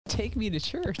take me to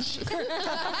church.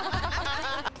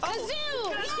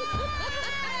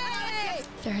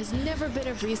 There has never been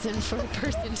a reason for a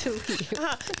person to leave.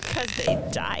 Because they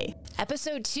die.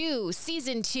 Episode 2,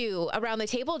 Season 2. Around the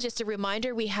table, just a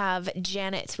reminder, we have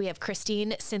Janet, we have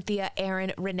Christine, Cynthia,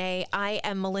 Aaron, Renee. I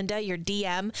am Melinda, your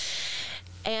DM.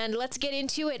 And let's get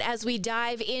into it as we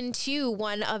dive into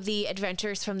one of the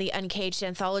adventures from the Uncaged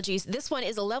anthologies. This one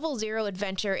is a level 0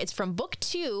 adventure. It's from book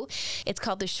 2. It's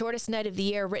called The Shortest Night of the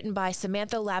Year, written by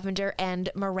Samantha Lavender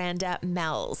and Miranda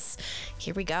Mells.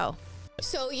 Here we go.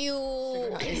 So you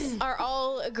are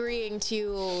all agreeing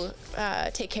to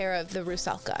take care of the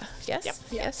Rusalka, yes? Yep.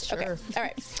 Yes? Sure. Okay. All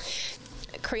right.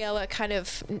 Cruella kind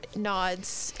of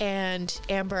nods, and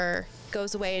Amber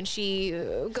goes away, and she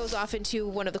goes off into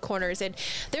one of the corners. And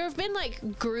there have been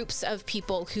like groups of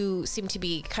people who seem to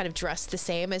be kind of dressed the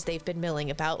same as they've been milling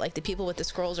about. Like the people with the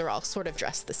scrolls are all sort of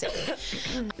dressed the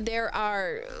same. There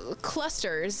are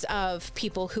clusters of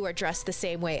people who are dressed the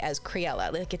same way as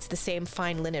Cruella. Like it's the same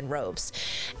fine linen robes.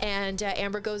 And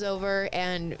Amber goes over,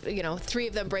 and 3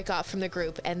 of them break off from the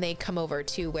group, and they come over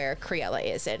to where Cruella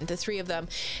is. And the 3 of them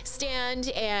stand,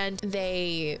 and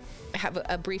they have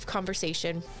a brief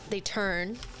conversation. They turn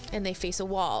and they face a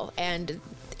wall, and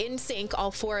in sync, all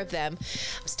 4 of them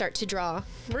start to draw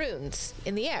runes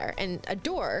in the air, and a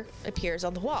door appears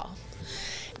on the wall.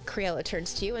 Cruella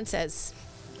turns to you and says,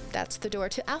 "That's the door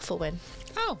to Alphalwyn."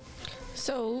 Oh,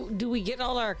 so do we get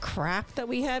all our crap that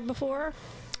we had before?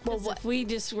 Well, if we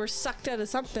just were sucked out of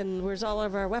something, where's all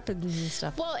of our weapons and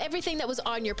stuff? Well, everything that was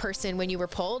on your person when you were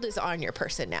pulled is on your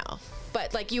person now.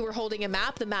 But like you were holding a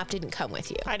map, the map didn't come with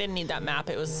you. I didn't need that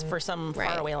map. It was for some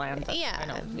faraway land. I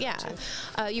know.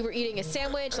 Yeah. You were eating a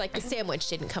sandwich, like the sandwich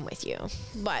didn't come with you.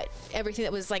 But everything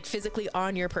that was like physically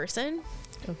on your person.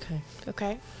 Okay.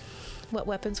 Okay. What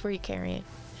weapons were you carrying?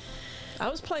 I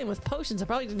was playing with potions. I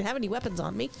probably didn't have any weapons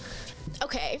on me.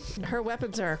 Okay. Her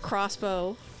weapons are a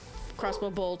crossbow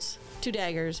bolts, 2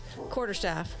 daggers,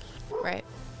 quarterstaff, Right.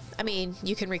 I mean,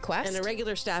 you can request. and a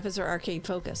regular staff is her arcane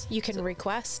focus. You can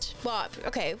request. Well,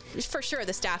 okay, for sure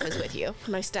the staff is with you.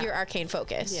 My staff. Your arcane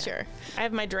focus, Yeah. sure. I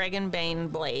have my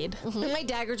Dragonbane blade. And my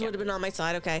daggers would have been on my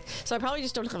side, okay. So I probably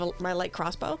just don't have my light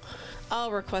crossbow.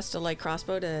 I'll request a light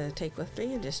crossbow to take with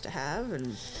me and just to have,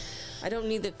 and I don't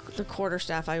need the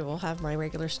quarterstaff. I will have my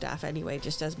regular staff anyway,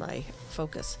 just as my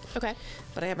focus. Okay.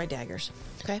 But I have my daggers.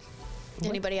 Okay.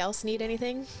 Anybody else need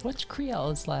anything? What's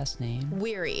Creel's last name?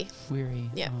 Weary. Weary.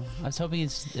 Yeah. Oh, I was hoping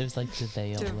it was like the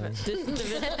Veil.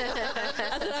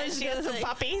 She has some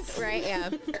puppies. Right, yeah.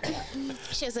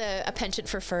 She has a penchant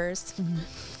for furs.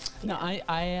 No,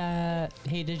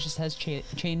 Hayda just has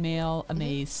chainmail, a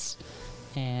mace,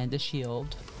 and a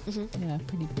shield. Yeah,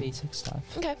 pretty basic stuff.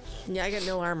 Okay, Yeah, I got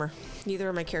no armor. Neither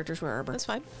of my characters wear armor. that's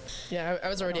fine. Yeah, I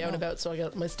was already out and about, so I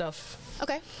got my stuff.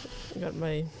 Okay. I got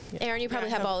my. Yeah. Aaron, you probably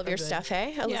Yeah, I have all of your a bit. stuff,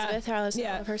 hey? Elizabeth has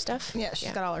Yeah. all of her stuff? Yeah,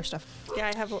 she's got all her stuff. Yeah,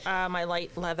 I have my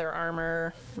light leather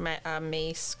armor,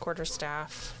 mace,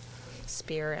 quarterstaff,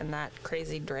 spear, and that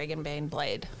crazy Dragonbane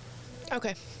blade.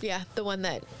 Okay, yeah, the one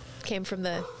that came from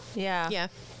the... Yeah. Yeah.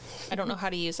 I don't know how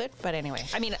to use it, but anyway.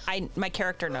 I mean, my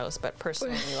character knows, but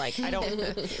personally, like, I don't.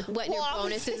 What your Well,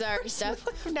 bonuses are and stuff.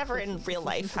 I've never in real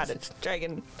life had a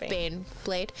Dragonbane. Bane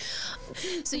blade.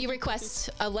 So you request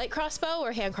a light crossbow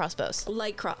or hand crossbows?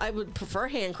 I would prefer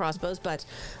hand crossbows, but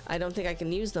I don't think I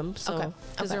can use them. So Okay.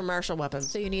 because they're martial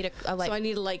weapons. So you need a light... So I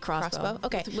need a light crossbow.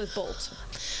 Okay. With bolts.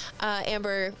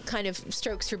 Amber kind of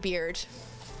strokes her beard,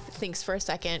 thinks for a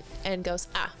second, and goes,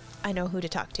 I know who to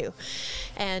talk to.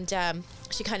 And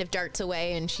she kind of darts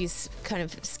away, and she's kind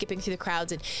of skipping through the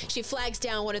crowds, and she flags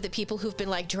down one of the people who've been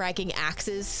like dragging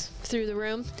axes through the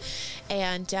room.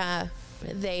 And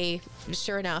they,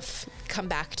 sure enough, come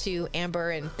back to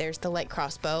Amber, and there's the light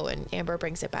crossbow, and Amber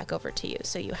brings it back over to you.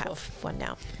 So you have one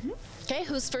now. Okay,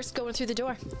 who's first going through the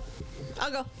door?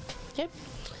 I'll go. Okay.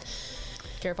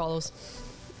 Care follows.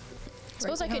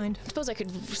 Suppose I behind. could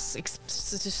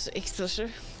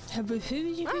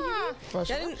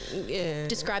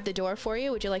describe the door for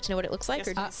you. Would you like to know what it looks like?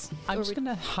 Yes, I'm just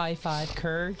gonna high five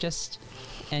Kerr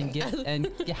and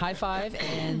high five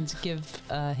and give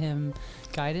him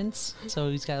guidance. So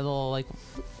he's got a little like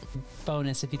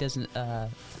bonus if he doesn't.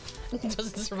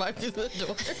 Doesn't survive through the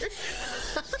door.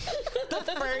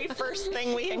 The very first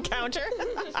thing we encounter.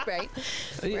 Right.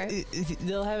 Right.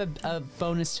 They'll have a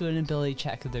bonus to an ability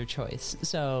check of their choice.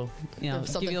 So If give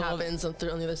something you a little, happens on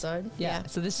the other side. Yeah.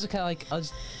 So this is kind of like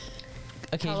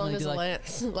occasionally How long does do a like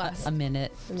lance last? a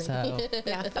minute. So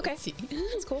Yeah. Okay.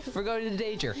 That's cool. we're going to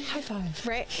danger. High five.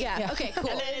 Right? Yeah. Yeah. Okay, cool.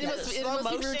 And then it must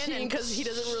be routine because he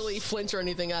doesn't really flinch or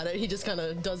anything at it. He just kind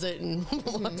of does it and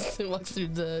walks through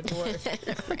the door.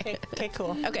 Okay,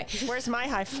 cool. Okay. Where's my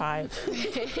high five?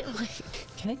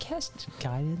 Can I cast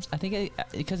guidance? I think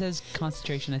because as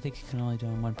concentration, I think it can only do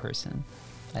on one person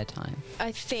at a time.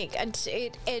 I think, and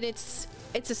it's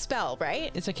a spell,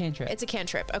 right? It's a cantrip. It's a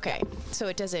cantrip. Okay, so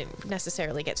it doesn't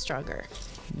necessarily get stronger.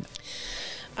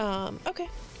 Okay.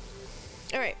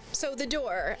 All right. So the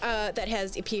door that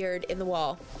has appeared in the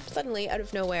wall suddenly out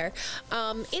of nowhere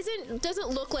doesn't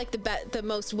look like the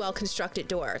most well constructed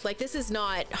door. Like, this is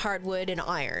not hardwood and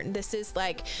iron. This is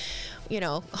like,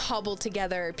 hobbled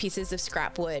together pieces of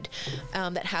scrap wood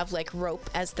that have like rope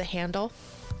as the handle.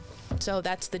 So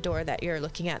that's the door that you're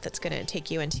looking at. That's going to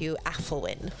take you into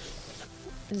Athelwyn.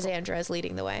 Xandra is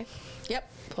leading the way. Yep.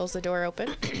 Pulls the door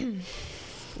open.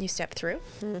 You step through.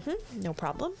 No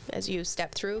problem. As you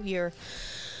step through,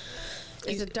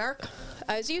 Is it dark?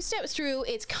 as you step through,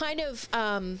 it's kind of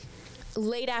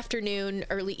late afternoon,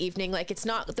 early evening. Like, it's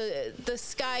not the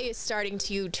sky is starting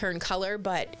to turn color,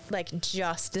 but like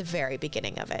just the very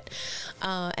beginning of it.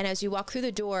 And as you walk through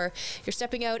the door, you're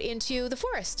stepping out into the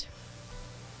forest.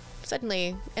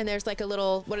 Suddenly, and there's like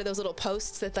one of those little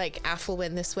posts that like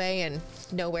Athelwyn this way and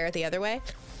nowhere the other way.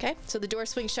 Okay, so the door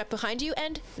swings shut behind you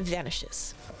and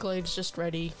vanishes. Glade's just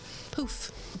ready,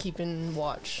 Poof. keeping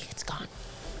watch. It's gone.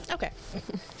 Okay.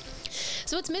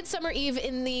 So it's Midsummer Eve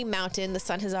in the mountain. The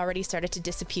sun has already started to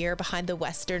disappear behind the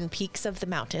western peaks of the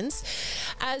mountains.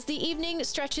 As the evening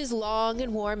stretches long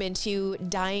and warm into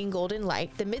dying golden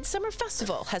light, the Midsummer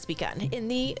Festival has begun in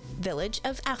the village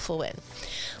of Athelwyn.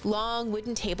 Long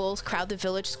wooden tables crowd the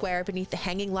village square beneath the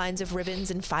hanging lines of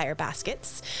ribbons and fire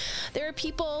baskets. There are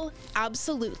people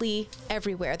absolutely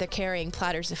everywhere. They're carrying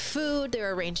platters of food,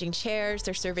 they're arranging chairs,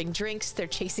 they're serving drinks, they're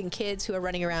chasing kids who are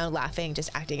running around laughing, just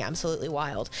acting absolutely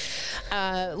wild.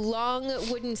 Long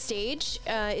wooden stage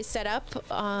is set up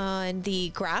on the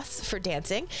grass for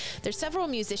dancing. There's several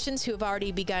musicians who have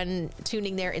already begun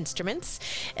tuning their instruments.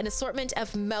 An assortment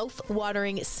of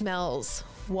mouth-watering smells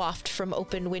waft from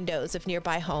open windows of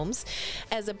nearby homes.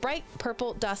 As a bright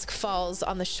purple dusk falls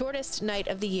on the shortest night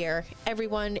of the year,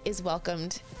 everyone is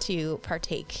welcomed to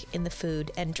partake in the food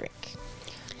and drink.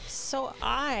 So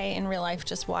I, in real life,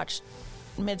 just watched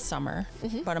Midsummer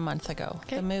about a month ago,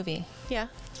 the movie. Yeah.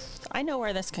 I know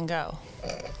where this can go.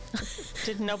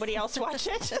 Did nobody else watch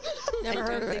it? Never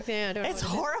heard of it. It's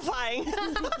horrifying.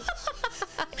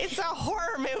 It's a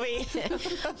horror movie.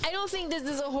 I don't think this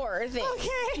is a horror thing.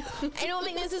 Okay. I don't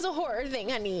think this is a horror thing,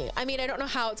 honey. I mean, I don't know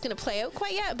how it's going to play out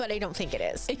quite yet, but I don't think it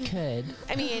is. It could.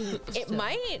 I mean, it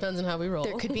might. Depends on how we roll.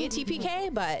 There could be a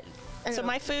TPK, but So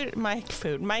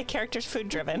my character's food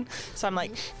driven. So I'm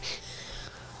like,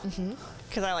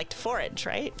 because I like to forage,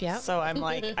 right? Yeah. So I'm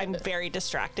like, I'm very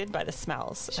distracted by the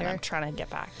smells, and I'm trying to get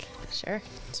back. sure.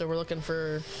 So we're looking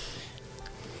for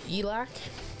Elak.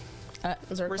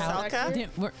 Is there a Rusalka? Elak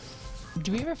here?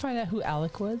 Do we ever find out who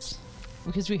Alec was?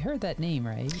 Because we heard that name,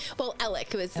 right? Well,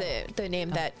 Alec was the name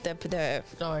that the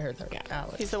Oh, I heard that. Yeah.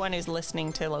 Alex. He's the one who's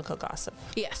listening to local gossip.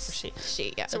 yes,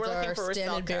 She. yeah. So we're That's looking our for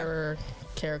standard Rusalka. bearer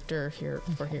character here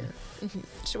for here.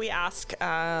 Should we ask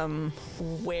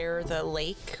where the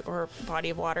lake or body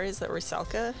of water is that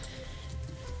Rusalka?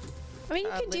 I mean,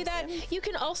 you can do lives that. in? You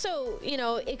can also,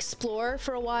 explore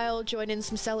for a while, join in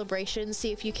some celebrations,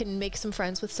 see if you can make some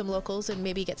friends with some locals and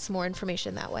maybe get some more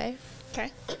information that way.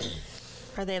 Okay.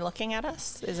 Are they looking at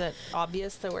us? Is it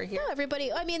obvious that we're here? Yeah,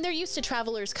 everybody. I mean, they're used to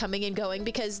travelers coming and going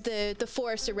because the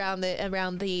forest around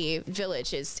the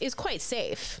village is quite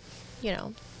safe,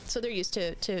 So they're used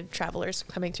to travelers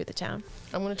coming through the town.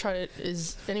 I'm gonna try to.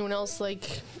 Is anyone else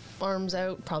like arms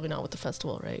out? Probably not with the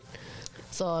festival, right?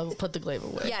 So I'll put the glaive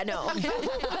away. Yeah, no.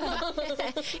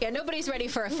 Yeah, nobody's ready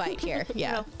for a fight here.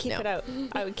 Yeah, No, keep it out.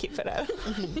 I would keep it out.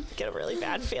 Get a really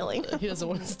bad feeling. He doesn't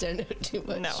want to stand out too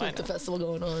much No, I with the know. festival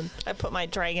going on. I put my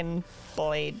dragon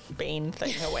blade bane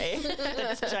thing away.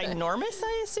 It's ginormous,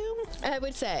 I assume. I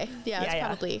would say. Yeah, it's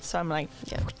probably. So I'm like,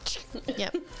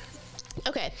 Yep.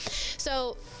 Okay,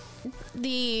 so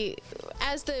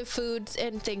as the foods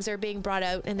and things are being brought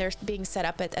out and they're being set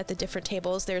up at the different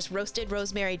tables, there's roasted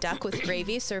rosemary duck with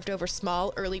gravy served over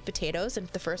small early potatoes and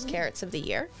the first carrots of the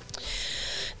year.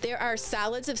 There are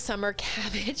salads of summer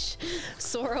cabbage,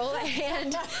 sorrel,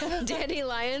 and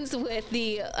dandelions with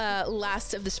the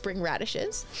last of the spring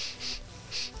radishes.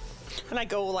 and I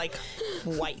go like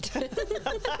white.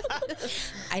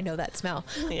 I know that smell.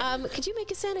 Yeah. Could you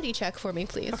make a sanity check for me,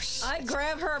 please? I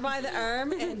grab her by the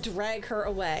arm and drag her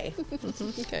away.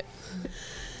 Okay.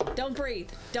 Don't breathe.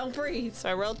 Don't breathe. So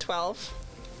I rolled 12.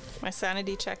 My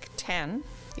sanity check 10.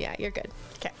 Yeah, you're good.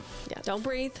 Okay. Don't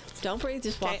breathe. Don't breathe.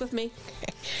 Just walk Okay. with me.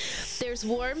 There's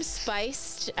warm,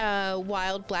 spiced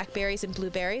wild blackberries and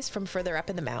blueberries from further up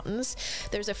in the mountains.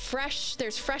 There's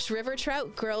fresh river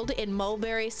trout grilled in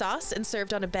mulberry sauce and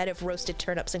served on a bed of roasted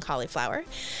turnips and cauliflower.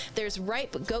 There's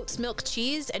ripe goat's milk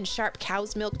cheese and sharp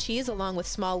cow's milk cheese, along with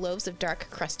small loaves of dark,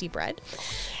 crusty bread.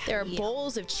 There are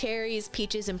bowls of cherries,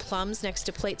 peaches, and plums next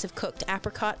to plates of cooked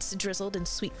apricots drizzled in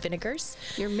sweet vinegars.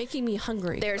 You're making me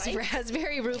hungry. There's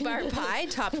raspberry rhubarb pie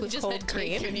topped with cold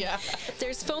cream. Yeah.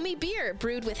 There's foamy beer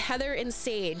brewed with heather and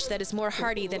sage that is more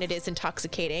hearty than it is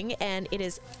intoxicating, and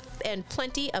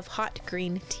plenty of hot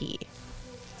green tea.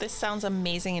 This sounds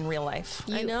amazing in real life.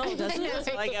 I know, doesn't it?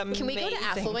 It's like Can we go to amazing.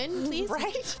 Affluent, please?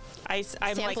 Right? I'm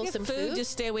Sample like, some Food, food.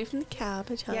 just stay away from the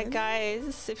cabbage. yeah, hon.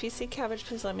 guys, if you see cabbage,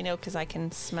 please let me know because I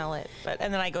can smell it.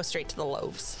 And then I go straight to the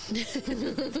loaves.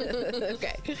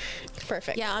 Okay,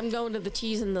 perfect. Yeah, I'm going to the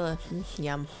cheese and the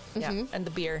yum. Yeah, and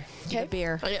the beer. The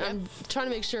beer. I'm trying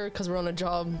to make sure, because we're on a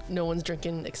job, no one's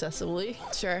drinking excessively,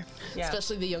 Sure. Yeah.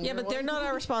 especially the younger Yeah, but they're ones. not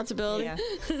our responsibility. Yeah.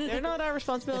 They're not our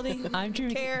responsibility. I'm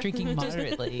Care. drinking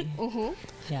moderately.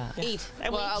 Yeah. Eat.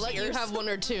 And Well, we I'll let you cheers. have one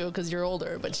or two because you're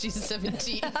older, but she's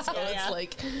 17, so Yeah. it's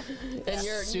like, and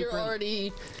you're Super-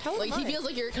 already How like am he I? feels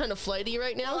like you're kind of flighty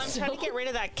right now. Well, I'm trying to get rid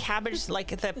of that cabbage, like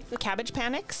the cabbage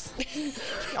panics,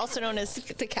 also known as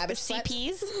The cabbage sweats.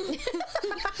 CPs.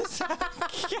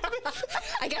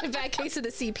 I got a bad case of the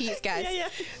CPs, guys.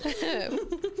 Yeah.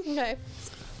 Okay.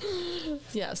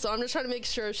 Yeah, so I'm just trying to make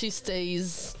sure she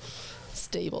stays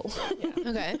stable.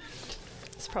 Okay.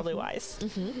 It's probably wise.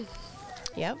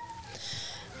 Yep.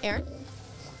 Aaron?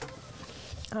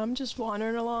 I'm just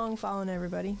wandering along, following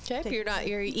everybody. Okay.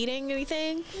 You're eating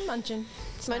anything? Munching.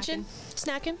 Munching?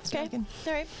 Snacking? Okay. Snacking.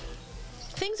 All right.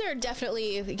 Things are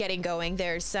definitely getting going.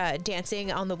 There's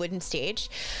dancing on the wooden stage.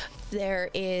 There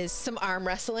is some arm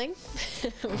wrestling.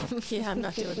 Yeah, I'm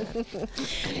not doing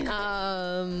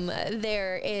that.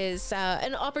 There is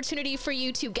an opportunity for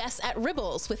you to guess at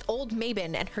Ribbles with old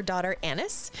Mabon and her daughter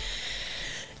Annis.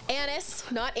 Annis,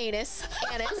 not anus.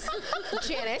 Annis.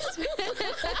 Janice.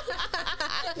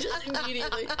 Just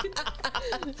immediately.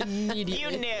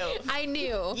 You knew. I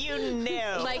knew. You knew.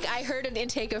 Like, I heard an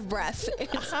intake of breath.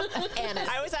 It's Annis.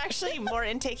 I was actually more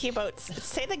intaking about.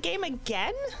 Say the game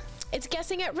again. It's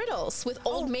guessing at riddles with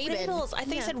old Mabon. Riddles. I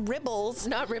think you said ribbles.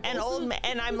 Not ribbles. And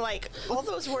and I'm like, all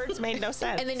those words made no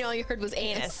sense. And then all you heard was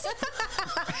anus.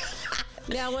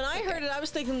 Now, when I heard it, I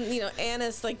was thinking,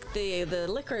 Annis, like the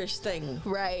licorice thing.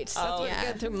 Right. That's what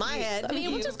went through my head. I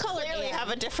mean, we'll just call her clearly Anne. have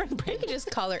a different You brain. can just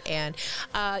call her Anne.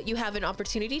 You have an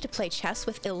opportunity to play chess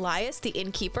with Elias, the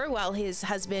innkeeper, while his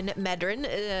husband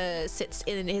Medrin sits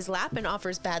in his lap and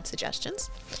offers bad suggestions.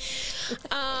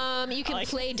 You can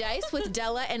play dice with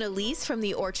Della and Elise from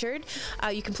the orchard.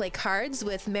 You can play cards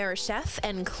with Marisheth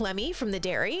and Clemmy from the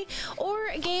dairy, or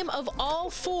a game of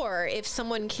all four if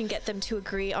someone can get them to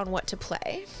agree on what to play.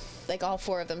 Like all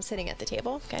four of them sitting at the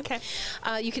table. Okay.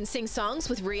 You can sing songs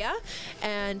with Rhea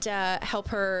and help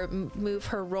her move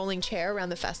her rolling chair around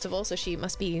the festival, so she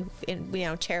must be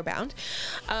chair bound.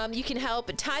 You can help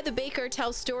Ty the baker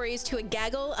tell stories to a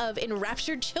gaggle of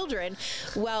enraptured children,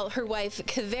 while her wife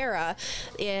Kavera,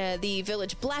 the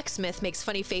village blacksmith, makes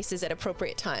funny faces at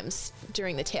appropriate times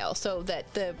during the tale, so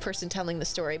that the person telling the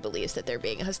story believes that they're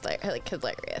being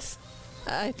hilarious.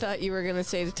 I thought you were going to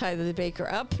say to tie the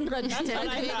baker up. Not That's what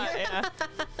I thought.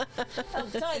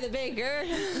 Yeah. tie the baker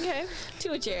Okay.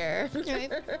 to a chair.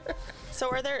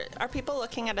 So are people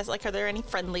looking at us like? Are there any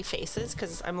friendly faces?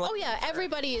 Because I'm looking. Oh yeah,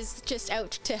 everybody is just out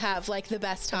to have like the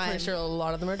best time. Pretty sure a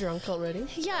lot of them are drunk already.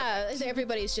 Yeah,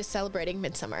 everybody's just celebrating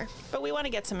Midsummer. But we want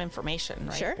to get some information,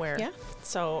 right? Sure, yeah.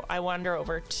 So I wander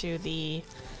over to the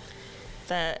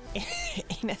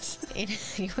anus.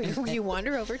 You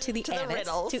wander over to the To the Annis.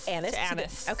 riddles. To Annis. To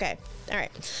Annis. Okay. All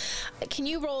right. Can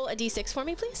you roll a d6 for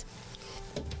me, please?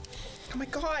 Oh my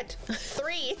God.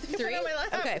 3. 3. On my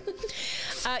lap. Okay.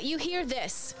 You hear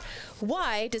this.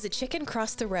 Why does a chicken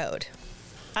cross the road?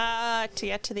 To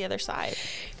get to the other side.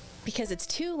 Because it's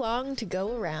too long to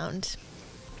go around.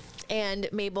 And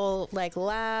Mabel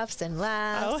laughs and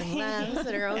laughs and laughs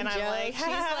at her own And I'm joke.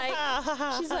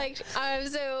 like, she's like, I'm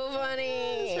so funny.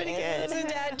 It's pretty good. It's a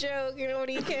dad joke.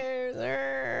 Nobody cares.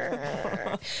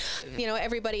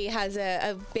 Everybody has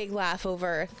a big laugh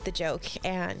over the joke,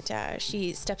 and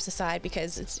she steps aside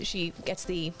because she gets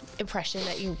the impression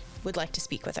that you would like to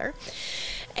speak with her.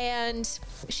 And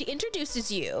she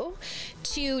introduces you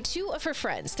to two of her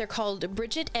friends. They're called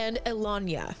Bridget and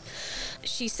Elanya.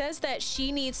 She says that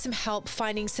she needs some help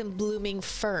finding some blooming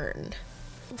fern.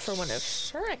 for one of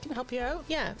Sure, I can help you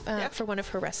out. for one of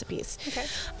her recipes. Okay.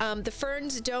 The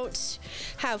ferns don't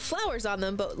have flowers on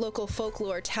them, but local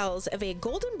folklore tells of a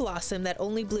golden blossom that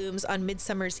only blooms on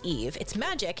Midsummer's Eve. It's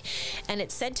magic, and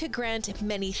it's said to grant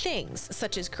many things,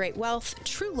 such as great wealth,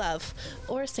 true love,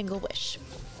 or a single wish.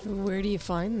 Where do you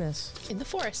find this? In the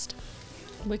forest,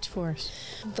 Which forest?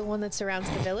 the one that surrounds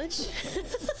the village.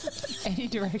 Any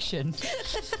direction.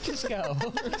 Just go.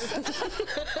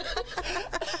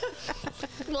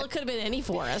 Well, it could have been any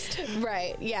forest.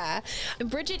 Right, yeah.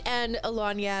 Bridget and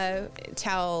Alanya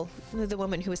tell the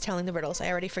woman who was telling the riddles, I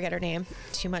already forget her name,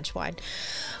 too much wine.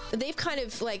 They've kind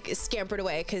of like scampered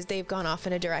away because they've gone off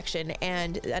in a direction,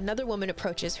 and another woman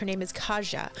approaches. Her name is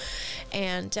Kaja,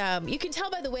 and you can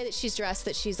tell by the way that she's dressed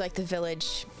that she's like the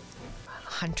village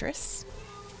huntress.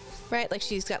 Right, like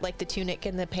she's got like the tunic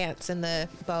and the pants and the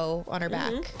bow on her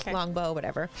back, Okay. long bow,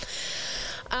 whatever.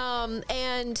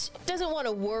 And doesn't want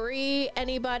to worry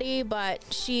anybody, but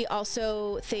she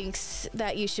also thinks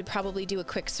that you should probably do a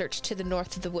quick search to the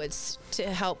north of the woods to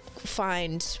help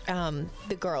find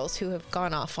the girls who have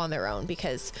gone off on their own,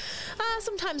 because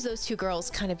sometimes those two girls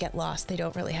kind of get lost. They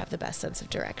don't really have the best sense of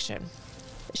direction.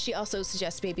 She also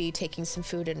suggests maybe taking some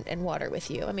food and water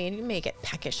with you. I mean, you may get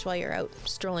peckish while you're out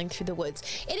strolling through the woods.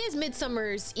 It is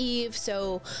Midsummer's Eve,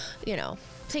 so, you know,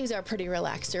 things are pretty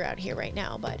relaxed around here right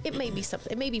now, but it may be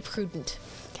something. It may be prudent,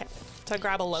 Okay. So I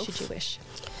grab a loaf. should you wish.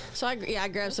 So I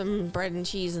grab some bread and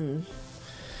cheese and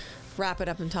wrap it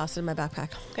up and toss it in my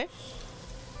backpack. Okay.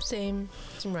 Same,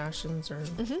 some rations or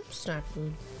snack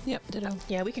food. Yep, ditto.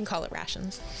 Yeah, we can call it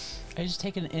rations. I just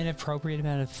take an inappropriate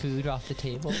amount of food off the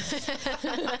table.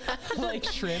 Like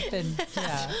shrimp and,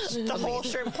 yeah. The whole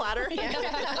shrimp platter.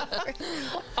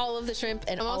 All of the shrimp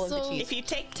and all of the Also- cheese. If you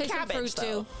take Take cabbage, some fruit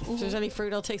though. too. If there's any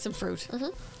fruit, I'll take some fruit.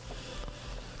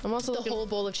 I'm also The looking, whole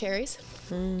bowl of cherries.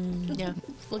 Yeah.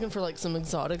 looking for like some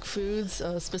exotic foods,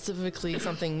 specifically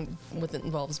something with it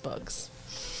involves bugs.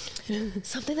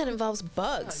 Something that involves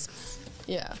bugs.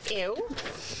 Yeah, Ew.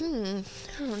 I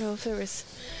don't know if there was.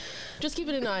 just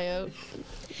keeping an eye out.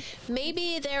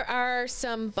 Maybe there are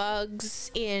some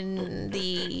bugs in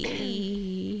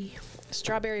the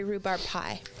strawberry rhubarb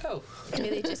pie. Oh, Maybe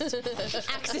they just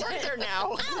accidentally. There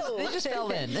now. they just fell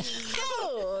in.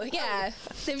 Oh, yeah.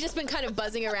 They've just been kind of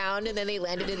buzzing around, and then they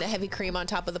landed in the heavy cream on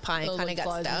top of the pie and Oh, kind of like got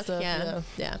slides and stuck. stuff,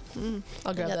 Yeah.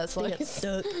 I'll grab They that got- they got slice.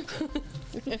 stuck.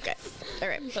 Okay. All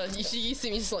right. You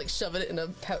see me just like shove it in a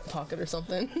pocket or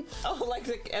something. Oh,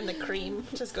 like and the cream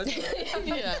just goes.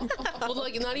 Yeah. Well,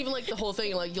 like not even like the whole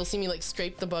thing. Like you'll see me like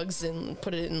scrape the bugs and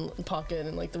put it in a pocket,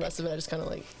 and like the rest of it, I just kind of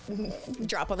like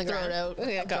Drop on the throw ground. it out.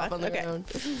 Yeah, drop God. on the Okay. ground.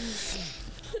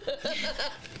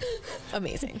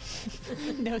 Amazing.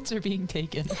 Notes are being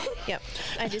taken. Yep.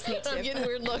 I just need I'm to. getting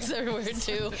weird looks everywhere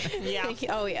too. Yeah. Thank you.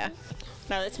 Oh, yeah.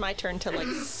 Now it's my turn to like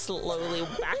slowly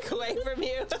back away from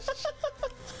you.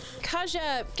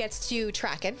 Kaja gets to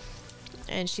Traken,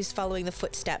 and she's following the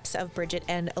footsteps of Bridget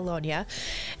and Alonia.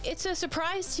 It's a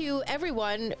surprise to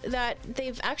everyone that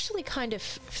they've actually kind of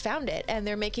found it, and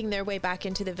they're making their way back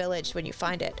into the village when you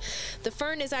find it. The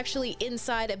fern is actually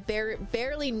inside a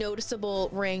barely noticeable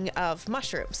ring of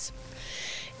mushrooms.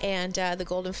 And the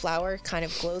golden flower kind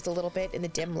of glows a little bit in the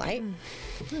dim light.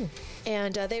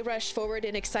 And they rush forward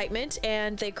in excitement,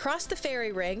 and they cross the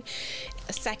fairy ring.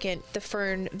 A second, the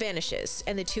fern vanishes,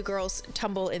 and the two girls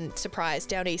tumble in surprise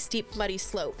down a steep, muddy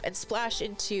slope and splash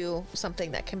into something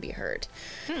that can be heard.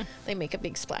 They make a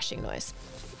big splashing noise.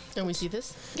 And we see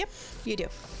this. Yep, you do.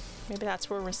 Maybe that's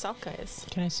where Rusalka is.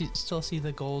 Can I still see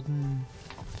the golden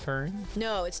fern?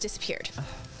 No, it's disappeared.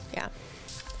 Yeah.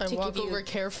 I To walk give you- over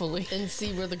carefully and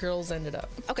see where the girls ended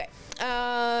up. Okay.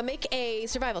 Make a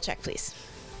survival check, please.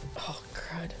 Oh,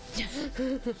 crud.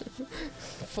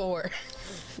 4.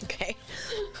 Okay.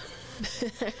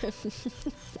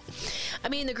 I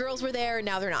mean, the girls were there, and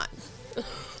now they're not.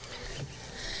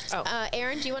 Oh.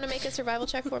 Aaron, do you want to make a survival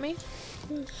check for me?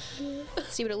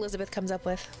 See what Elizabeth comes up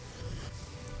with.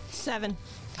 7.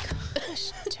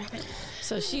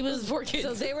 So she was.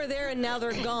 So they were there and now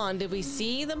they're gone. Did we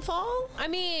see them fall? I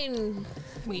mean,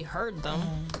 We heard them.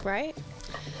 right?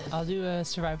 I'll do a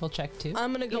survival check too.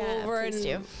 I'm gonna go Yeah, over and please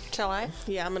do. Shall I?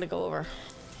 yeah, I'm gonna go over.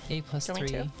 8 plus Going 3.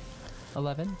 to?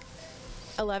 11.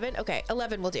 11? Okay,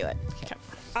 11 will do it. Okay.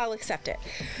 I'll accept it.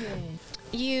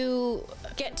 You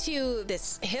get to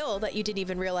this hill that you didn't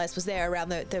even realize was there around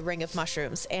the ring of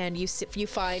mushrooms, and you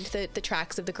find the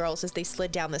tracks of the girls as they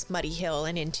slid down this muddy hill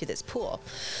and into this pool.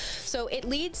 So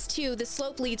the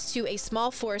slope leads to a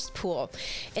small forest pool.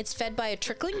 It's fed by a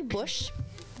trickling bush.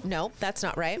 No, that's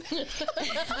not right.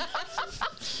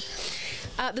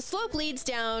 The slope leads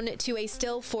down to a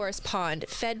still forest pond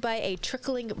fed by a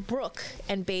trickling brook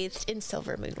and bathed in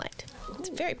silver moonlight. It's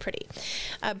very pretty.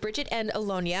 Bridget and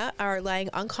Alonia are lying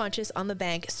unconscious on the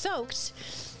bank, soaked,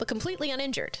 but completely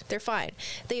uninjured. They're fine.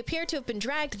 They appear to have been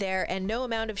dragged there, and no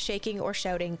amount of shaking or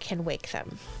shouting can wake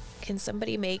them. Can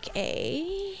somebody make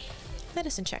a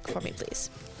medicine check for me, please?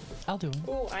 I'll do it.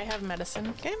 Oh, I have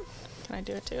medicine. Okay. Can I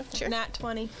do it too? Sure. Nat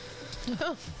 20.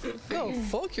 Go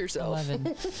fuck yourself.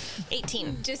 11.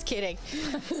 18. Just kidding.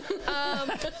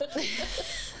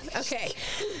 Okay.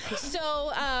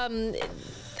 So,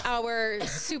 our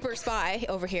super spy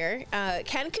over here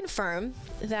can confirm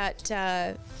that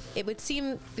it would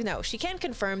seem, no, she can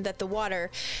confirm that the water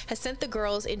has sent the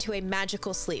girls into a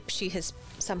magical sleep. She has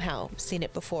somehow seen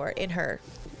it before in her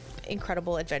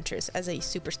incredible adventures as a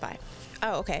super spy.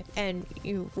 Oh, okay. And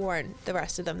you warn the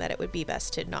rest of them that it would be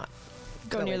best to not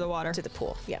Go near the water. to the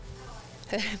pool. Yeah.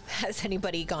 Has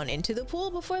anybody gone into the pool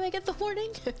before they get the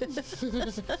warning?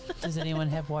 Does anyone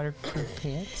have waterproof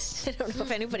pants? I don't know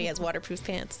if anybody has waterproof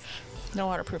pants. No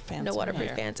waterproof pants. No in waterproof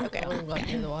here. pants. Okay. Oh, go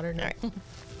near the water now. All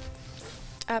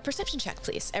right. Perception check,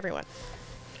 please, everyone.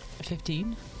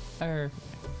 15? Or,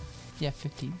 yeah,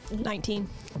 15. 19.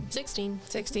 16.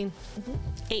 16.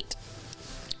 8.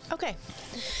 Okay.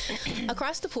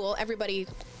 Across the pool, everybody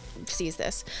sees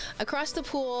this. Across the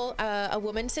pool, a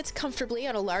woman sits comfortably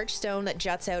on a large stone that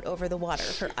juts out over the water.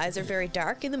 Her eyes are very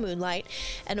dark in the moonlight,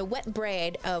 and a wet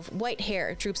braid of white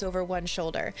hair droops over one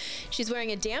shoulder. She's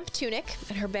wearing a damp tunic,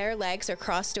 and her bare legs are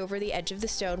crossed over the edge of the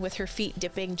stone with her feet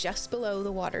dipping just below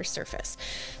the water's surface.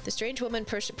 The strange woman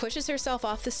pushes herself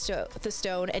off the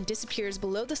stone and disappears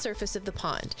below the surface of the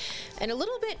pond. And a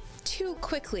little bit too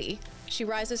quickly, she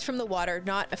rises from the water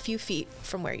not a few feet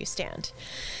from where you stand.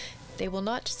 They will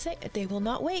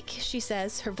not wake, she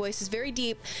says. Her voice is very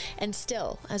deep and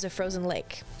still as a frozen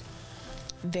lake.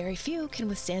 Very few can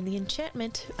withstand the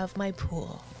enchantment of my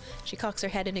pool. She cocks her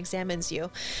head and examines you.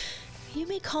 You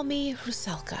may call me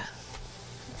Rusalka,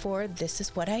 for this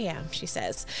is what I am, she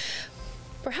says.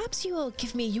 Perhaps you will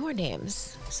give me your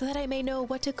names so that I may know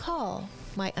what to call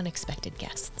my unexpected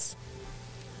guests.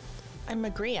 I'm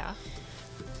Magria.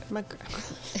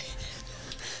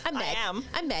 I'm Meg. I am.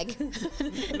 I'm Meg.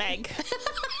 Meg.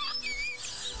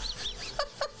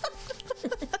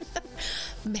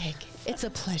 Meg, it's a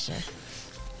pleasure.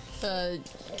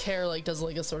 Care does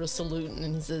a sort of salute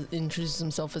and he says, introduces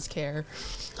himself as Care.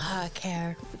 Ah,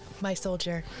 Care, my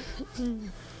soldier.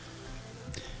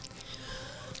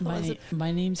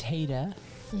 My name's Haida.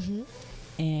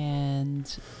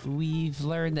 And we've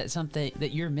learned that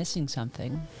you're missing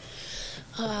something.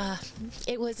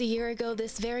 It was a year ago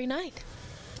this very night.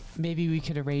 Maybe we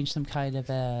could arrange some kind of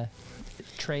a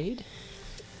trade.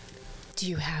 Do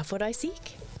you have what I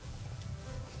seek?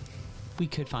 We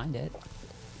could find it.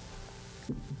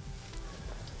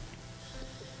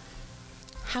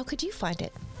 How could you find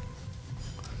it?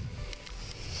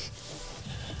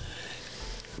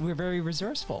 We're very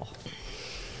resourceful.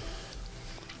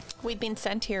 We'd been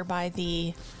sent here by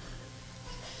the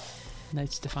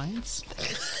Knight's Defiance.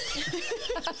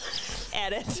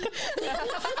 edit.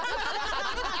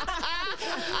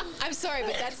 I'm sorry,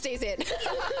 but that stays in.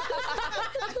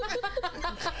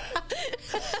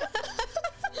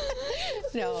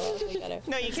 No, we gotta.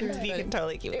 No, you can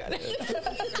totally keep it.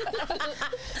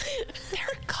 They're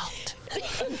a cult.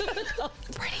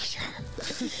 Pretty sure.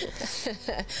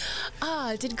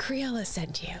 Did Criella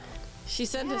send you? She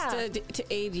sent us to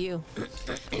aid you.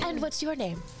 And what's your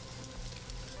name?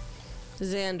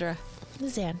 Xandra.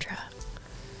 Xandra.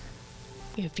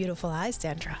 You have beautiful eyes,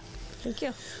 Xandra. Thank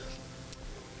you.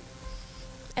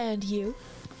 And you?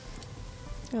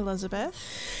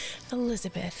 Elizabeth.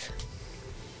 Elizabeth.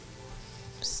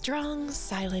 Strong,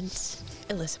 silent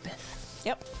Elizabeth.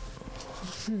 Yep.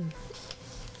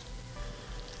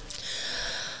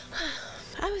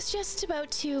 I was just about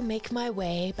to make my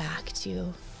way back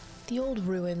to the old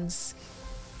ruins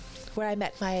where I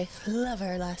met my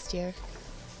lover last year.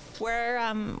 Where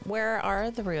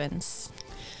are the ruins?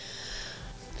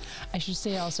 I should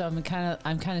say also, I'm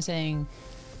kind of saying,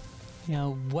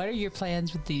 what are your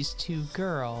plans with these two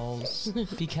girls?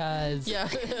 Because, Yeah.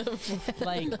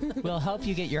 we'll help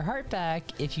you get your heart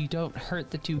back if you don't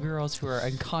hurt the two girls who are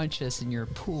unconscious in your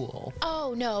pool.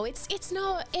 Oh no, it's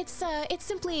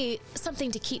simply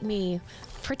something to keep me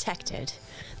protected.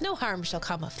 No harm shall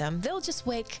come of them. They'll just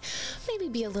wake, maybe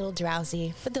be a little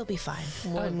drowsy, but they'll be fine.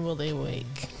 When will they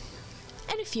wake?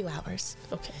 In a few hours.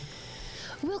 Okay.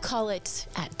 We'll call it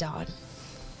at dawn.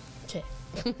 Okay.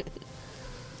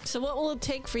 So what will it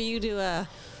take for you to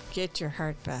get your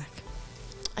heart back?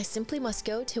 I simply must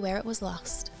go to where it was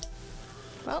lost.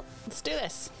 Well, let's do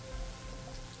this.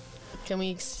 Can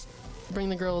we bring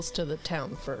the girls to the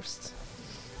town first?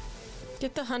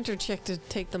 Get the hunter chick to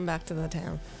take them back to the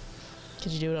town.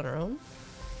 Could you do it on her own?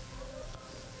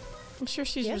 I'm sure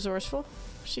she's Yeah. resourceful.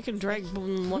 She can drag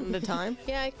them one at a time.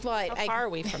 Yeah, well, How far are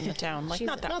we from the town? Like, she's-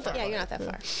 not that far. Yeah, you're not that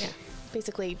far. Yeah,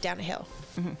 basically down a hill,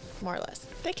 more or less.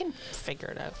 They can figure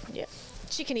it out. Yeah,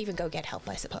 she can even go get help,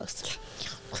 I suppose.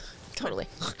 Totally.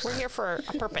 We're here for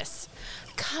a purpose.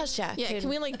 Kasha. Yeah, can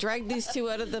we like drag these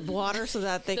two out of the water so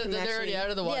that they can They're actually... already out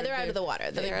of the water. Yeah, they're out of the water.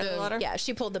 They're out of the water? Yeah,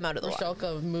 she pulled them out of the water.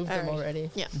 Rushalka moved them Alright.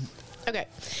 already. Yeah. Okay.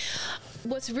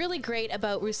 What's really great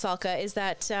about Rusalka is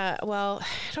that, well,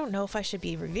 I don't know if I should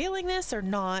be revealing this or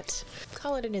not.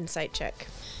 Call it an insight check.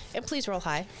 And please roll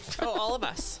high. Oh, all of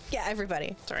us. Yeah,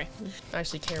 everybody. Sorry.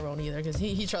 Actually, Care won't either because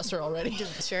he trusts her already.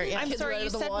 Sure, yeah. I'm Kids sorry, right you out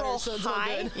of the said water, roll so it's all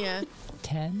high? good. Yeah.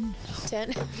 10.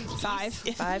 10. 5.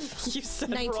 5. You said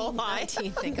 19. roll high.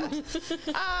 19, thank God.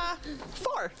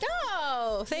 4.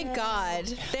 Oh, thank God.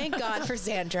 Thank God for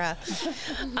Sandra.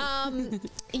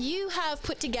 You have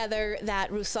put together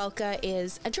that Rusalka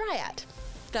is a dryad.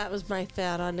 That was my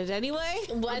thought on it anyway.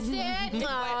 Was it?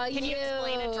 Aw, Can you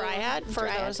explain a dryad for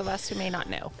Dryad. those of us who may not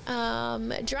know?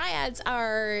 Dryads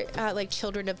are like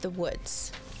children of the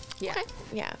woods. Yeah.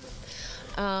 Yeah.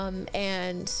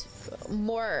 And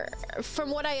more,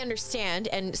 from what I understand,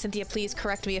 and Cynthia, please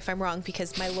correct me if I'm wrong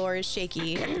because my lore is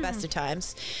shaky at the best of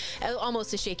times,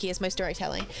 almost as shaky as my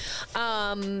storytelling,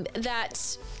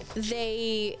 that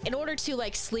they, in order to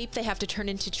like sleep, they have to turn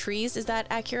into trees. Is that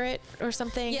accurate or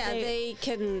something? Yeah, they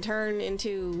can turn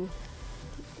into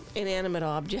inanimate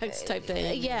objects type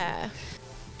thing. Yeah.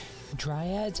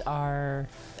 Dryads are.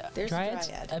 There's a Dryads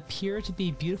dryad. appear to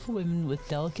be beautiful women with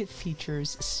delicate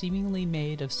features, seemingly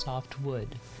made of soft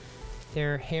wood.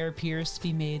 Their hair appears to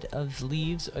be made of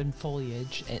leaves and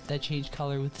foliage that change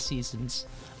color with the seasons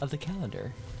of the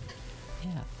calendar.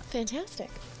 Yeah. Fantastic.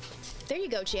 There you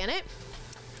go, Janet.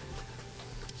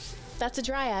 That's a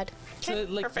dryad. So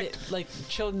like perfect. like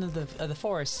children of the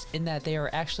forest in that they are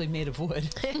actually made of wood.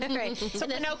 Right. So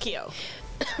Pinocchio.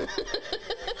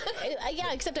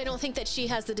 Yeah, except I don't think that she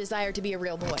has the desire to be a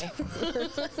real boy.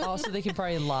 Also, they can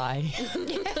probably lie.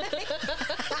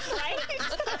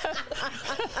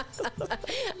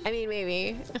 I mean,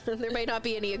 maybe. There might not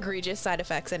be any egregious side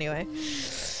effects anyway.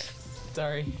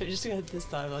 Sorry, I just got this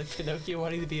thought of like Pinocchio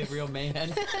wanting to be a real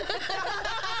man.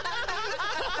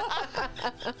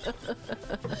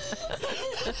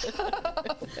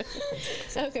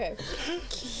 Okay.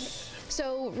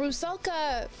 So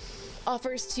Rusalka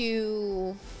offers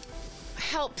to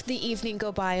help the evening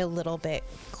go by a little bit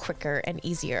quicker and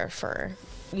easier for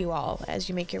you all as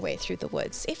you make your way through the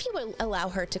woods, if you will allow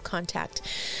her to contact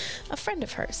a friend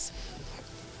of hers.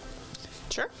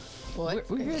 Sure. What?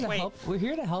 We're here to Wait. help. We're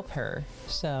here to help her.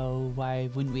 So why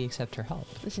wouldn't we accept her help?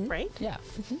 Right? Yeah.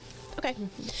 Okay.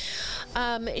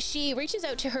 She reaches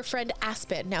out to her friend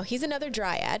Aspen. Now, he's another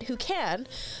dryad who can,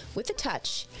 with a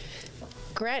touch,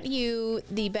 grant you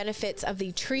the benefits of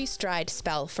the tree stride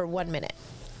spell for 1 minute.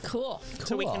 Cool.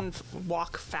 So we Cool. can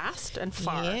walk fast and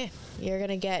far. Yeah. You're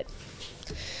gonna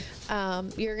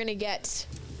get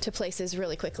to places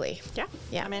really quickly. Yeah.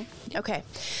 Yeah. I'm in. Okay.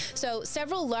 So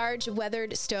several large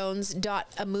weathered stones dot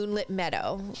a moonlit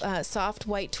meadow. Soft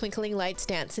white twinkling lights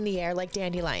dance in the air like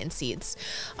dandelion seeds.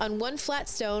 On one flat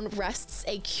stone rests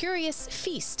a curious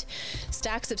feast.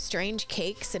 Stacks of strange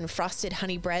cakes and frosted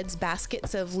honey breads,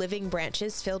 baskets of living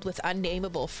branches filled with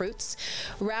unnameable fruits,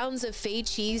 rounds of fey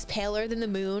cheese paler than the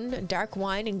moon, dark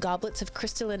wine and goblets of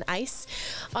crystalline ice.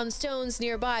 On stones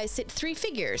nearby sit 3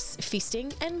 figures,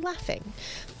 feasting and laughing.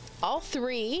 All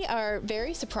 3 are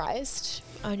very surprised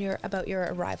about your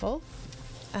arrival.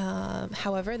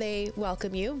 However, they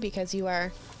welcome you because you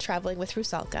are traveling with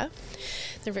Rusalka.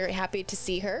 They're very happy to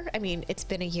see her. I mean, it's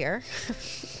been a year.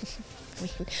 I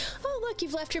mean, oh, look,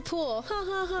 you've left your pool. Ha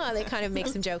ha ha. They kind of make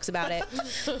some jokes about it.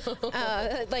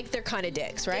 Like they're kind of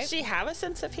dicks, right? Does she have a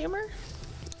sense of humor?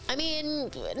 I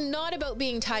mean, not about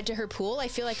being tied to her pool. I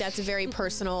feel like that's a very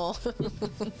personal,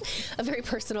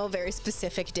 very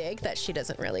specific dig that she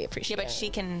doesn't really Yeah, appreciate. but she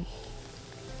can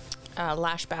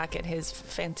lash back at his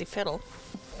fancy fiddle.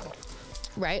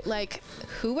 Right? Like,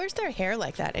 who wears their hair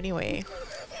like that anyway?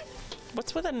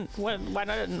 What's with why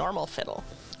not a normal fiddle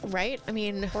Right? I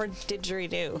mean, or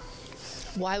didgeridoo?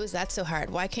 why was that so hard?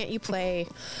 Why can't you play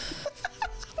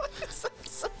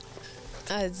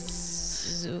a xylophone?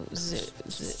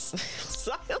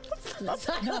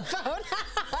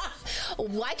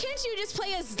 Why can't you just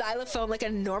play a xylophone like a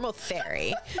normal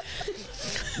fairy?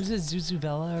 Is it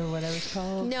Zuzubella or whatever it's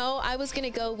called? No, I was gonna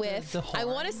go with. The I horn?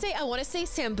 want to say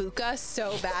sambuca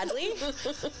so badly,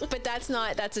 but that's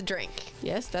a drink.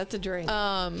 Yes, that's a drink.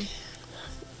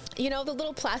 you know, the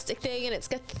little plastic thing, and it's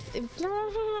got Kazoo?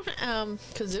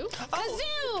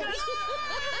 kazoo.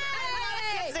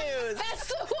 Yay! That's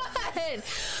the one.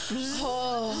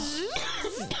 Oh.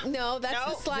 No, that's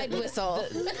the slide whistle.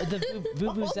 The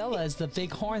vuvuzela is the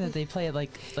big horn that they play at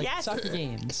like Yes. soccer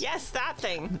games. Yes, that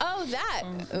thing. Oh, that.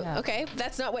 Yeah. Okay,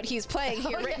 that's not what he's playing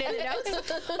here, written in the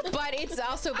notes. But it's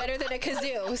also better than a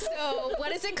kazoo. So,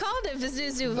 what is it called? A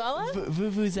vuvuzela?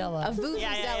 Vuvuzela. A vuvuzela.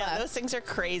 Yeah. Those things are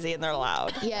crazy and they're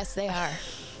loud. Yes, they are.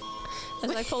 As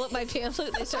I pull up my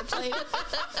pamphlet, they start playing.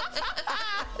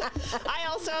 I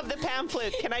also have the pan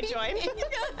flute. Can I join?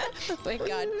 Thank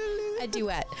God. A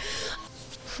duet.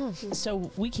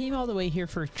 So we came all the way here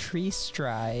for Tree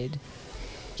Stride.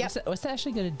 Yep. What's that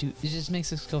actually going to do? It just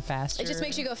makes us go faster? It just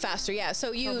makes you go faster, yeah.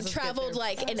 So you Helps us get traveled there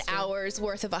like an faster. hour's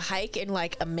worth of a hike in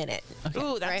like a minute.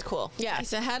 Ooh, that's Right? cool. Yeah.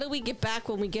 So how do we get back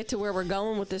when we get to where we're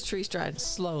going with this tree stride?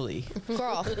 Slowly.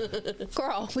 Girl,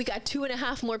 we got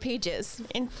 2.5 more pages.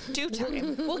 In due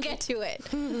time. We'll get to it.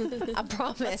 I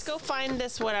promise. Let's go find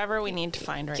this whatever we need to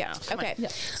find right Yeah. now. Come on. Okay.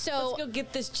 So Let's go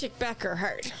get this chick back her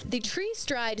heart. the tree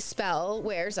stride spell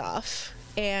wears off,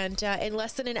 and in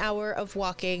less than an hour of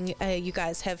walking, you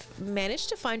guys have managed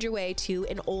to find your way to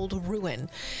an old ruin.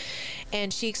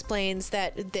 And she explains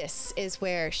that this is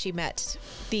where she met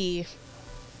the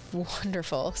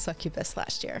wonderful succubus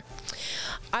last year.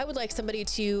 I would like somebody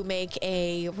to make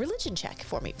a religion check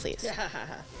for me, please.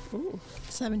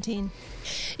 17.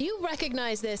 You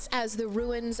recognize this as the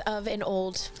ruins of an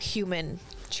old human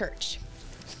church.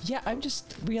 Yeah, I'm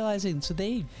just realizing. So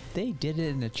they did it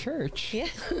in a church. Yeah.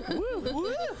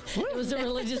 It was a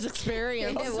religious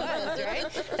experience. It was, right?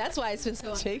 That's why it's been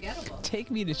so unforgettable. Take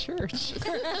me to church.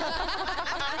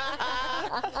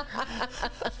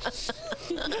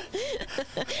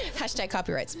 Hashtag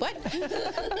copyrights. What?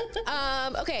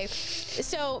 Okay,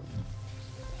 so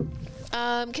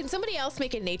can somebody else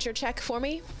make a nature check for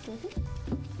me?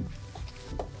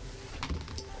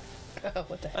 Oh,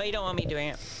 what the heck? Oh, you don't want me doing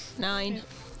it. 9.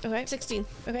 Okay. 16.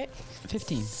 Okay.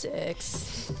 15.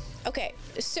 6. Okay.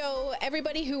 So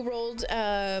everybody who rolled,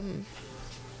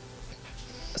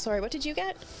 sorry, what did you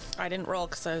get? I didn't roll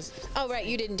because I was. Oh, right,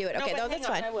 you didn't do it. Okay, but no, hang that's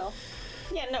on, fine. I will.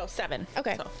 Yeah, no, 7.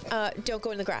 Okay. So. Don't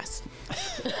go in the grass.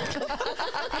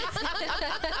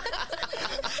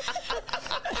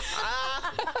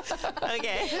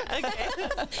 Okay.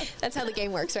 That's how the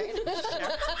game works, right? Don't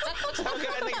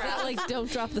go in the grass. Like,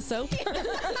 don't drop the soap.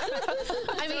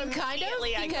 I mean, kind of.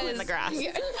 Immediately I go in the grass.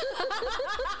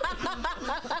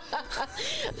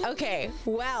 Okay.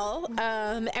 Well,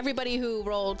 everybody who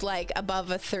rolled like above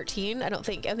a 13, I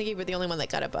think you were the only one that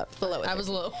got above below. I was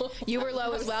low. You were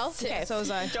low as well. Okay. So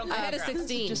was I. Don't go I in had the a grass.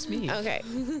 16. Just me. Okay.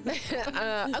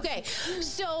 Okay.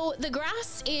 So the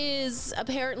grass is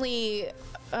apparently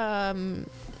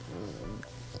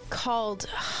called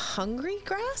hungry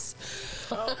grass.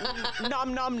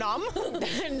 Nom nom nom.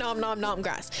 Nom nom nom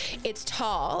grass. It's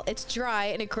tall, it's dry,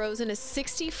 and it grows in a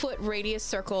 60-foot radius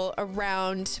circle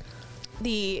around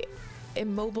the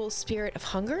immobile spirit of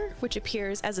hunger, which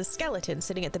appears as a skeleton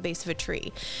sitting at the base of a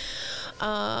tree.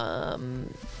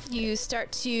 You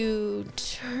start to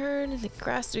turn the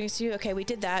grass next to you. Okay, we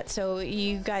did that. So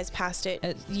you guys passed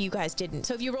it. You guys didn't.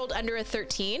 So if you rolled under a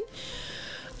 13,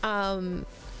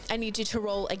 I need you to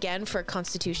roll again for a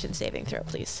Constitution saving throw,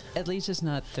 please. At least it's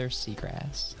not thirsty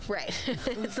grass. Right.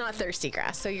 It's not thirsty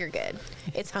grass, so you're good.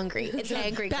 It's hungry. It's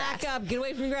angry Back grass. up. Get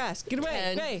away from the grass. Get away.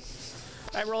 10. Hey.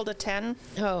 I rolled a 10.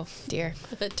 Oh, dear.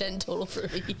 A 10 total for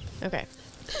me. Okay.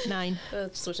 9.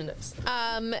 Switching dice.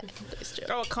 Nice job.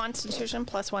 Oh, Constitution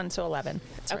 +1, so 11.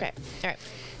 Okay. All right.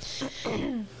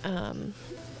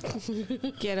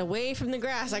 Get away from the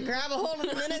grass. I grab a hold of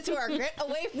the Minotaur. Get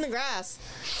away from the grass.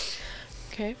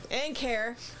 Okay. And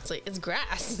care. It's like, it's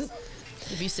grass.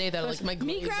 If you say that, like, my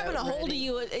Me glaze grabbing a out hold of already.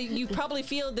 you, you probably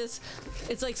feel this.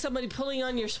 It's like somebody pulling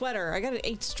on your sweater. I got an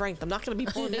 8 strength. I'm not going to be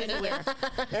pulling anywhere.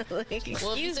 Well, if you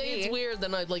Excuse say me. it's weird,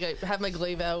 then I have my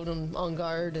glaive out and on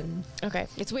guard, and Okay.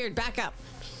 It's weird. Back up.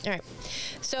 All right.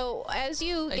 So as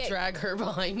you I get drag her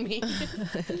behind me.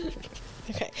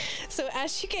 okay, so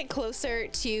as you get closer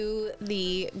to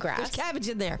the There's grass, cabbage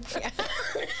in there.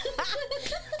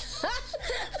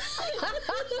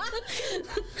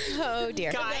 oh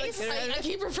dear. Guys, I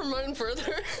keep her from running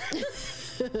further.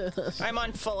 I'm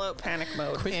on full out panic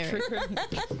mode. Quick trick.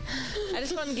 I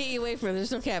just want to get you away from it.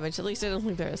 There's no cabbage. At least I don't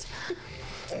think there is.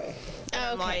 And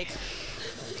I'm like,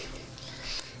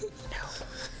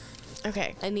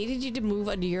 Okay. I needed you to move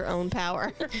under your own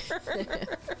power.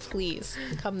 Please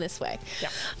come this way. Yeah.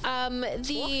 Walk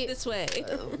this way.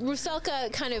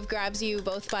 Rusalka kind of grabs you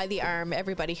both by the arm,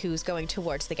 everybody who's going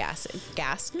towards the grass,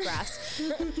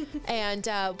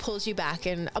 and pulls you back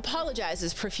and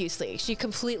apologizes profusely. She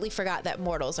completely forgot that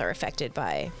mortals are affected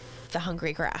by the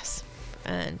hungry grass,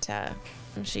 and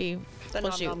she The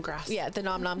pulls you. nom-nom grass. Yeah, the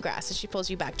nom nom grass, and she pulls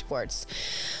you back towards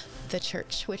the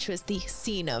church, which was the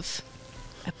scene of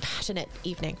a passionate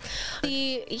evening.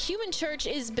 The human church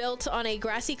is built on a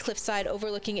grassy cliffside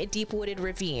overlooking a deep wooded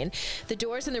ravine. The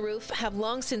doors and the roof have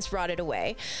long since rotted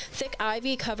away. Thick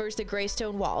ivy covers the gray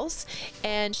stone walls,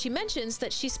 and she mentions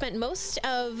that she spent most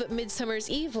of Midsummer's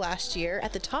Eve last year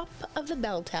at the top of the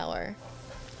bell tower.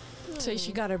 So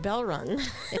she got her bell rung.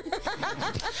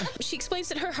 She explains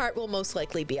that her heart will most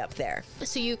likely be up there.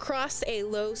 So you cross a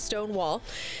low stone wall.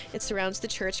 It surrounds the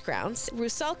church grounds.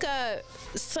 Rusalka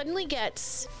suddenly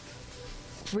gets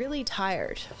really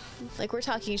tired. Like, we're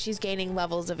talking, she's gaining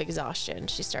levels of exhaustion.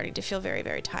 She's starting to feel very,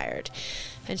 very tired.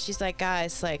 And she's like,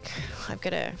 guys, like, I'm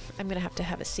gonna have to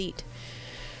have a seat.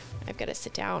 I've got to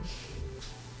sit down.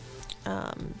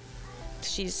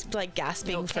 She's like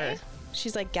gasping okay?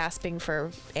 She's like gasping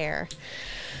for air.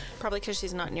 Probably because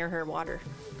she's not near her water.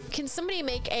 Can somebody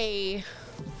make a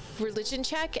religion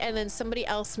check, and then somebody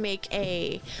else make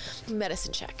a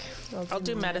medicine check? I'll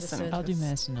do medicine. I'll do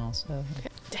medicine also.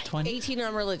 20. 18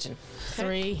 on religion.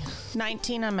 3.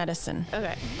 19 on medicine.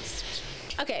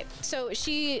 Okay, so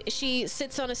she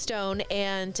sits on a stone,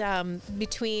 and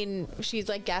she's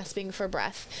like gasping for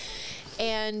breath,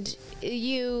 and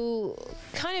you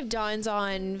kind of dawns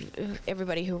on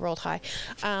everybody who rolled high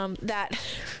that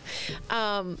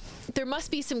there must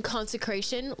be some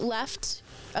consecration left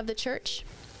of the church.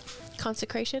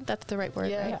 Consecration, that's the right word,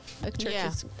 Yeah. right? A church Yeah.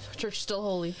 is Church still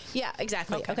holy. Yeah,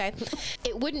 exactly. Okay.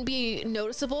 It wouldn't be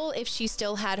noticeable if she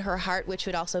still had her heart, which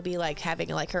would also be like having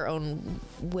like her own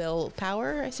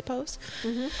willpower, I suppose.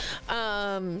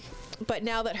 But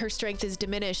now that her strength is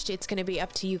diminished, it's going to be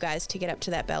up to you guys to get up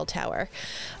to that bell tower.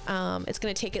 It's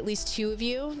going to take at least 2 of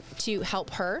you to help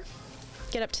her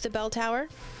get up to the bell tower,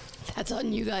 That's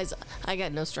on you guys. I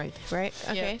got no strength. right?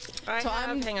 Okay. I So have,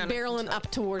 I'm hang on. barreling up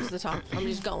towards the top. I'm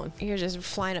just going. You're just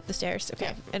flying up the stairs.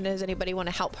 Okay. And does anybody want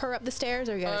to help her up the stairs,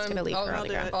 or are you guys going to leave her on the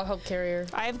do ground? it. I'll help carry her.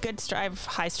 I have I have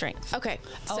high strength. Okay.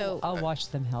 So I'll watch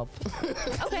them help.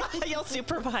 okay. You'll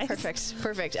supervise.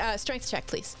 Perfect. Strength check,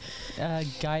 please.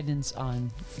 Guidance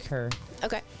on her.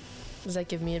 Okay. Does that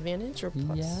give me advantage or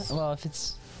plus? Yeah. Well, if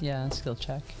it's skill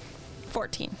check.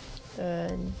 14.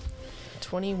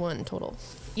 21 total.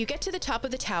 You get to the top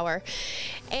of the tower,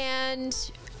 and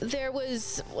there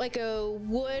was like a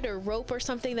wood or rope or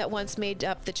something that once made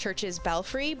up the church's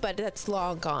belfry, but that's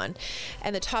long gone.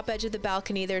 And the top edge of the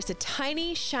balcony, there's a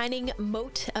tiny shining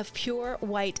mote of pure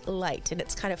white light, and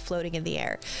it's kind of floating in the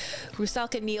air.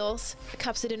 Rusalka kneels,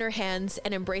 cups it in her hands,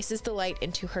 and embraces the light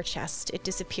into her chest. It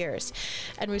disappears,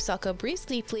 and Rusalka breathes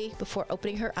deeply before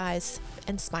opening her eyes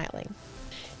and smiling.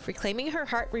 Reclaiming her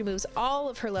heart removes all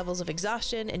of her levels of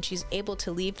exhaustion, and she's able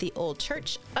to leave the old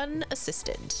church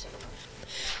unassisted.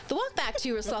 The walk back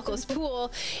to Rusalka's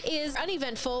pool is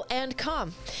uneventful and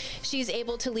calm. She's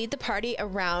able to lead the party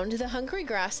around the hungry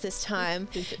grass this time,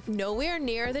 nowhere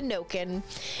near the Noken,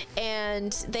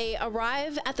 and they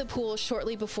arrive at the pool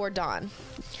shortly before dawn.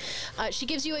 She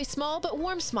gives you a small but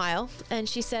warm smile, and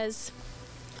she says,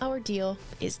 "Our deal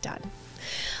is done.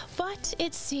 But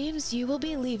it seems you will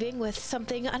be leaving with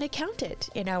something unaccounted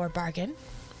in our bargain.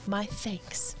 My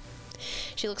thanks."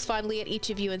 She looks fondly at each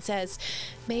of you and says,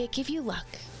 "May it give you luck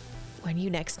when you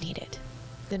next need it."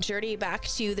 The journey back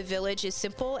to the village is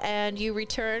simple, and you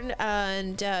return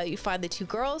and you find the 2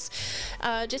 girls.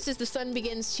 Just as the sun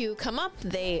begins to come up,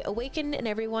 they awaken and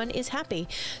everyone is happy.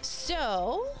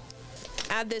 So,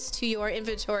 add this to your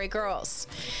inventory, girls.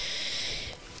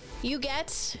 You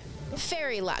get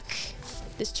fairy luck.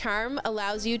 This charm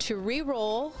allows you to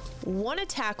re-roll 1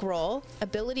 attack roll,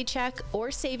 ability check, or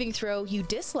saving throw you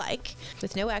dislike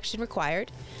with no action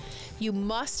required. You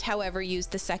must, however, use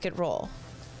the second roll.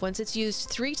 Once it's used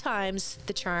 3 times,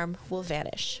 the charm will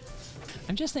vanish.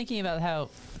 I'm just thinking about how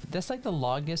that's like the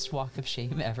longest walk of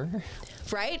shame ever.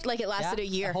 Right? Like it lasted a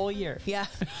year. A whole year. Yeah.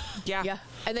 Yeah. Yeah.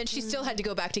 And then she still had to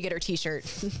go back to get her t-shirt.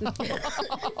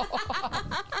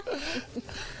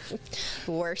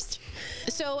 Worst.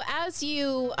 So as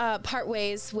you part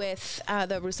ways with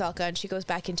the Rusalka, and she goes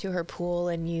back into her pool,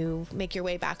 and you make your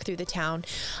way back through the town,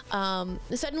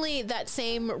 suddenly that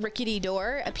same rickety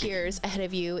door appears ahead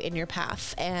of you in your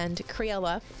path, and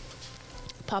Criella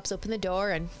pops open the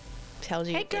door and tells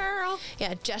you, Hey, girl.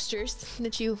 yeah, gestures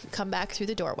that you come back through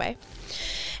the doorway.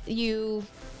 You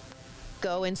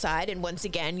go inside, and once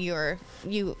again you're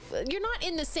not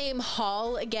in the same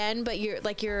hall again, but you're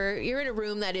in a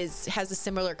room that has a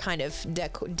similar kind of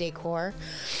decor,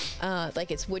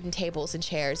 like it's wooden tables and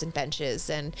chairs and benches,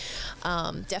 and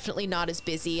definitely not as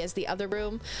busy as the other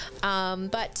room.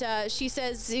 But she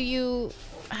says you've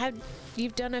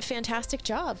done a fantastic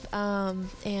job,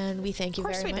 and we thank you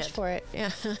very much for it.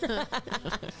 Yeah.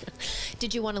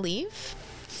 Did you want to leave?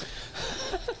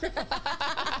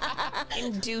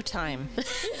 In due time.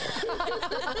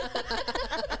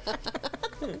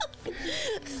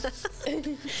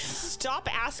 Stop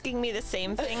asking me the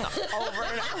same thing over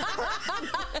and over.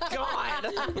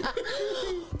 God.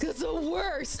 It's the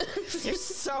worst. You're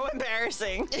so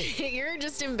embarrassing. You're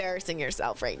just embarrassing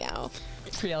yourself right now.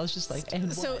 Criella's just like,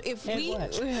 and So what? if And we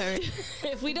what?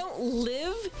 if we don't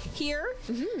live here,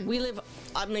 we live.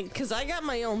 I mean, because I got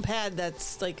my own pad.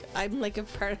 That's like I'm like a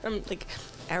part. I'm like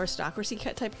aristocracy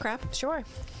type crap. Sure.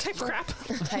 Type crap.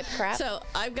 Type crap. So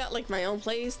I've got like my own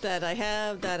place that I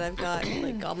have that I've got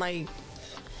like all my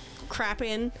crap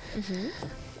in.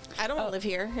 I don't want to live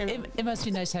here. And It must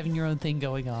be nice having your own thing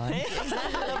going on. It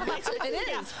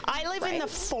is. I live in the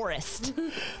forest,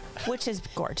 which is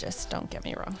gorgeous. Don't get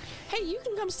me wrong. hey, you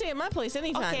can come stay at my place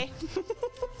anytime. Okay.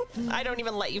 I don't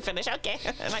even let you finish. Okay.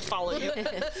 And I follow you.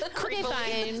 Okay,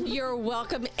 fine. You're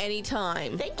welcome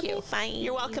anytime. Thank you. Fine.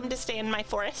 You're welcome to stay in my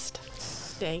forest.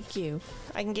 Thank you.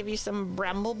 I can give you some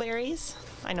brambleberries.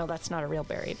 I know that's not a real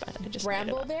berry, but I just made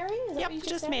it up. Brambleberry? Is that Yep, what you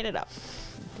just said? made it up.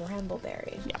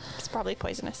 Brambleberry. Yep, it's probably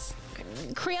poisonous.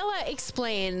 Criella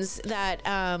explains that,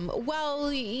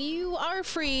 well, you are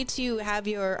free to have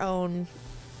your own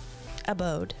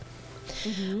abode.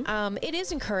 It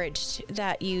is encouraged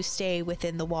that you stay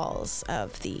within the walls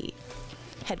of the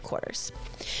headquarters,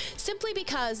 simply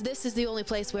because this is the only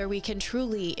place where we can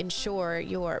truly ensure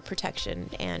your protection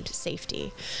and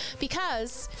safety.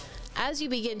 Because as you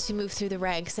begin to move through the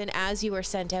ranks and as you are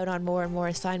sent out on more and more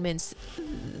assignments,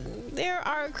 there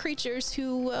are creatures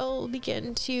who will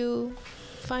begin to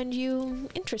find you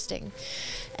interesting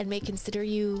and may consider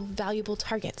you valuable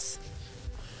targets.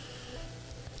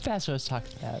 That's what I was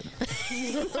talking about.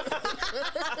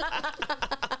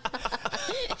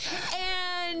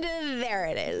 And there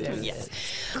it is. There it Yes.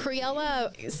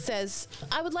 Criella says,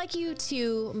 I would like you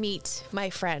to meet my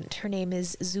friend. Her name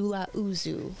is Zula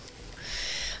Uzu.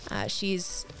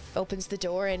 She's opens the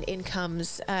door and in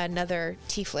comes another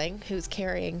tiefling who's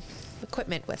carrying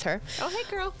equipment with her. Oh, hey,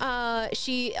 girl.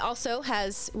 She also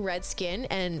has red skin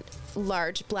and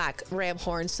large black ram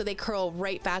horns, so they curl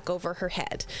right back over her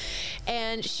head.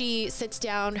 And she sits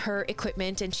down her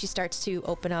equipment and she starts to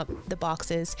open up the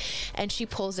boxes, and she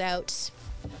pulls out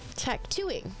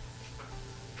tattooing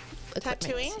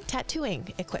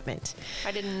equipment.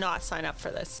 I did not sign up for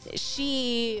this.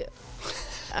 She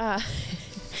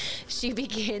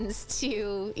begins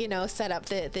to, set up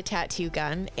the tattoo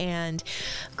gun, and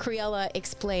Criella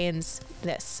explains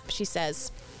this. She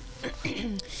says,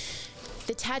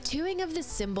 the tattooing of the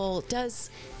symbol does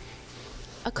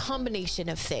a combination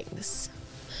of things.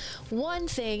 One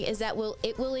thing is that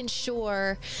it will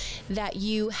ensure that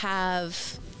you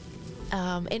have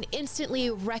an instantly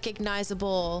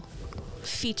recognizable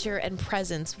feature and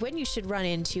presence when you should run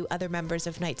into other members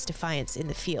of Knights Defiance in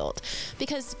the field.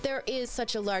 Because there is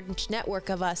such a large network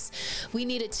of us, we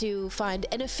needed to find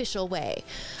an official way,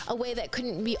 a way that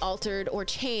couldn't be altered or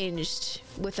changed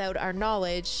without our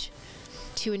knowledge,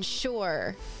 to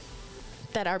ensure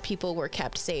that our people were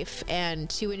kept safe and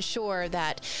to ensure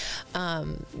that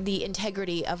the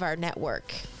integrity of our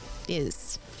network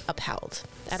is upheld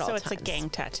at all times. So it's a gang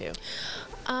tattoo.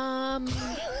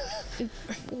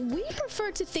 We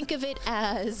prefer to think of it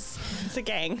as It's a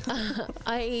gang.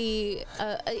 a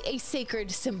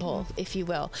sacred symbol, if you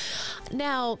will.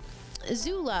 Now,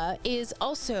 Zula is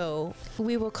also,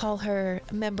 we will call her,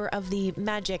 member of the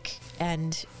magic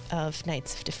end of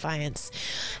Knights of Defiance.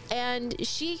 And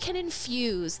she can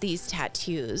infuse these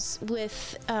tattoos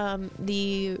with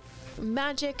the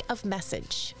magic of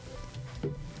message.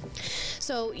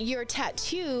 So your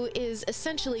tattoo is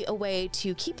essentially a way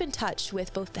to keep in touch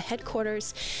with both the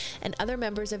headquarters and other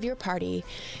members of your party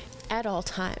at all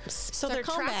times. So they're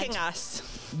tracking us.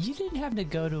 You didn't have to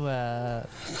go to a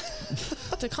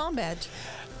It's a comm badge.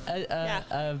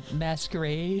 a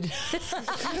masquerade.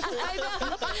 I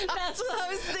know. That's what I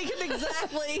was thinking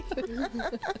exactly.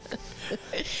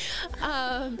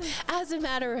 As a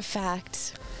matter of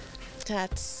fact,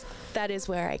 that is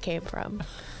where I came from.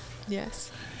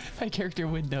 Yes. My character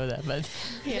would know that, but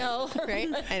No, right?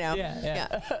 I know.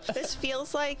 yeah. This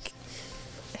feels like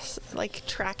like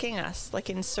tracking us, like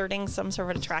inserting some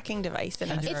sort of tracking device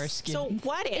in us. Under our skin. So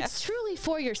what if? It's truly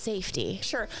for your safety.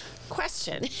 Sure.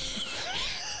 Question: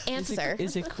 Answer.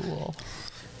 Is it cool?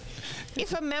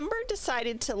 if a member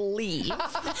decided to leave,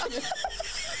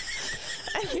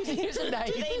 Here's a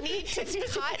knife. do they need to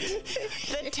cut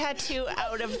the tattoo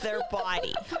out of their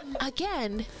body?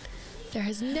 Again, there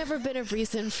has never been a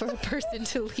reason for a person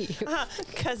to leave.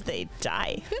 Because they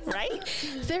die, right?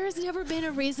 There has never been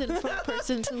a reason for a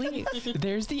person to leave.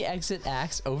 There's the exit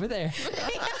axe over there.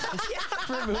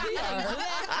 For movie hour.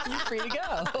 You're free to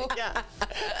go. Yeah.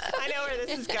 I know where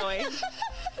this is going.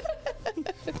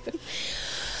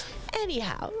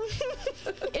 Anyhow,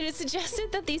 it is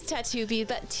suggested that these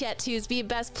tattoos be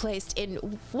best placed in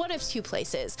one of two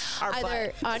places. Our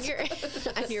Either on your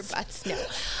on your butts, no.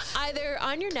 Either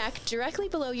on your neck, directly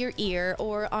below your ear,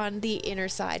 or on the inner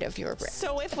side of your wrist.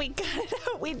 So if we cut it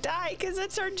out, we die because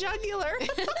it's our jugular.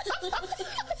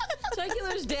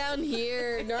 Jugular's down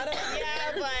here, not up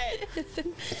Yeah, but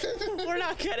we're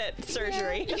not good at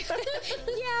surgery.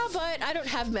 Yeah, but I don't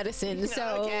have medicine,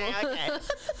 so Okay.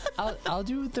 I'll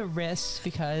do the wrist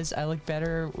because I look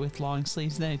better with long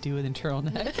sleeves than I do with a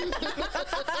turtleneck.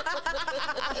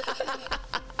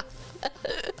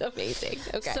 amazing.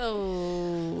 Okay.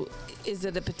 So, is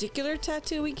it a particular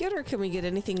tattoo we get, or can we get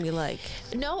anything we like?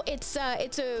 No, it's a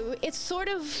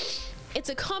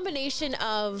combination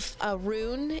of a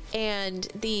rune and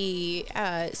the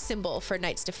symbol for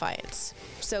Knight's Defiance.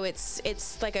 So it's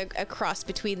like a cross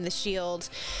between the shield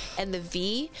and the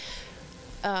V,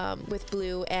 with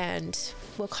blue and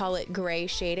we'll call it gray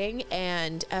shading,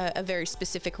 and a very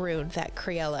specific rune that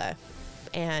Cruella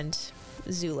and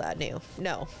Zula knew.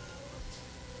 No.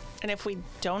 And if we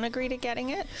don't agree to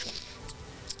getting it?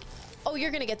 Oh,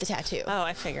 you're gonna get the tattoo. Oh,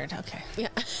 I figured. Okay. Yeah.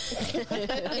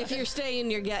 If you're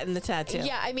staying, you're getting the tattoo.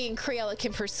 Yeah, I mean, Cruella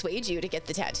can persuade you to get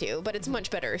the tattoo, but it's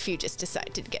much better if you just decide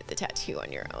to get the tattoo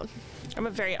on your own. I'm a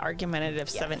very argumentative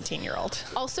 17-year-old.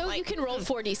 Also, you can roll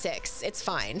 4d6. It's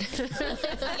fine.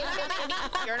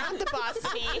 You're not the boss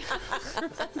of me.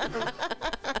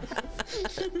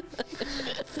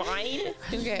 Fine.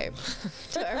 Okay.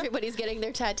 So everybody's getting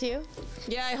their tattoo?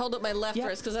 Yeah, I hold up my left Yeah,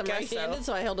 wrist because I'm guess right-handed,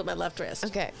 so I hold up my left wrist.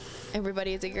 Okay.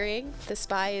 Everybody is agreeing? The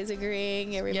spy is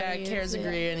agreeing? Everybody Yeah, is Kara's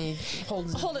agree, and he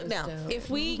holds. Hold it his now. down. If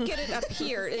we get it up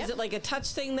here, is it like a touch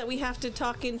thing that we have to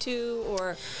talk into,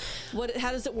 or what?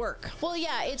 How does it work? Well,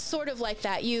 yeah, it's sort of like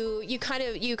that. You kind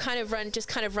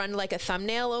of run like a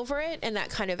thumbnail over it, and that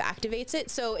kind of activates it.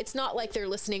 So it's not like they're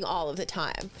listening all of the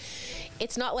time.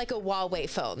 It's not like a Huawei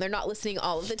phone. They're not listening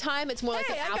all of the time. It's more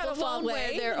Hey, like I an got Apple a phone where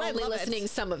Huawei, they're and I only love it. listening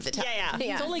some of the time. Yeah.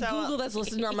 It's only So- Google that's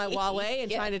listening on my Huawei and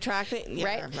Yeah. trying to track it. Yeah,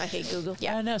 Right? I hate Google.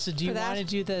 Yeah. I don't know. So do you For that- want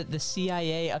to do the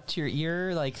CIA up to your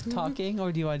ear, like talking,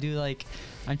 or do you want to do like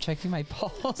I'm checking my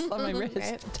pulse on my wrist?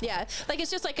 Right? Yeah, like it's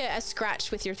just like a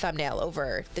scratch with your thumbnail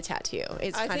over the tattoo.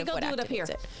 It's I kind think of I'll what do it up here. activates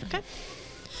it. Okay.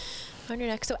 On your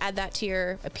neck. So add that to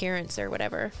your appearance or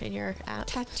whatever in your app.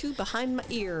 Tattoo behind my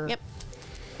ear. Yep.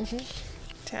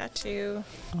 Tattoo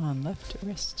On left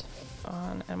wrist.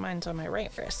 on, and mine's on my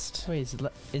right wrist. Wait,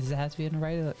 is it has to be on the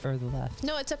right or the left?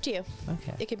 No, it's up to you.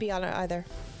 Okay. It could be on either.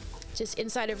 Just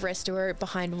inside of wrist or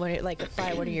behind one, like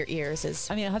by one of your ears is.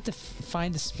 I mean, I'll have to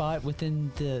find a spot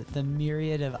within the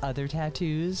myriad of other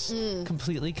tattoos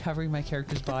completely covering my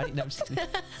character's body. No, I'm just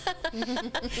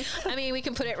kidding. I mean, we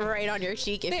can put it right on your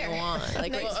cheek if you want,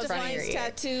 like right in front of your ear.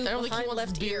 tattoo I don't think he behind wants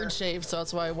left beard ear. shape, so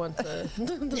that's why I want the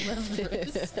left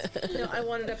wrist. No, I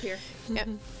want it up here. Yep.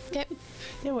 Okay.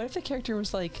 Yeah, what if the character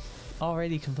was like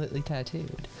already completely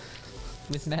tattooed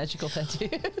with magical tattoo?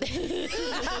 There's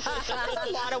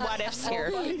a lot of what ifs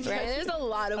here. Right. There's a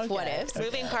lot of what Okay. ifs.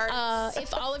 Moving parts.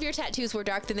 If all of your tattoos were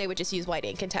dark, then they would just use white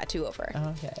ink and tattoo over.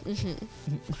 Okay.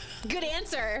 Good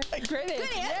answer. Great. Good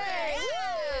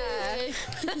answer.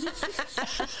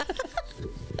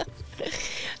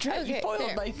 Okay, Foiled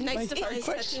there. my Knight's hard Defiance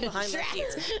question. tattoo behind left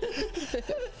ear.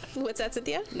 What's that,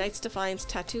 Cynthia? Knight's Defiance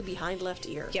tattoo behind left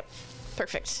ear. Yep.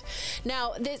 Perfect.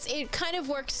 Now, it kind of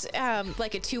works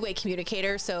like a two-way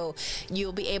communicator, so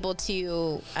you'll be able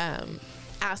to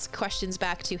ask questions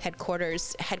back to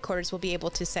headquarters. Headquarters will be able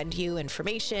to send you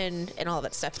information and all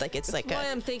that stuff. Like it's like That's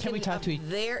why I'm thinking. Can we talk to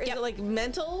there? Is Yep. it like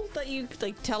mental that you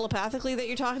like telepathically that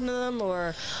you're talking to them,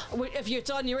 or if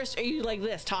it's on your wrist, are you like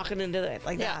this talking into it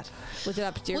like Yeah. that with it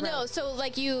up to your well, no. mouth? So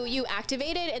like you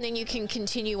activate it, and then you can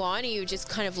continue on, and you just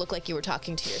kind of look like you were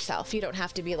talking to yourself. You don't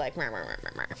have to be like, "Rah, rah, rah,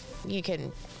 rah, rah." You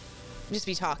can just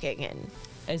be talking and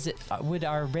Is it? Would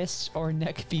our wrist or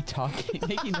neck be talking,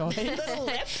 making noise?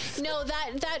 No,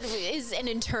 that is an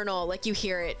internal, like you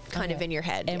hear it kind of Okay. in your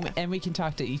head. And yeah. and we can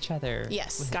talk to each other.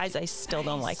 Yes. Guys, I still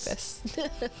don't like this.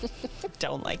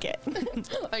 Don't like it.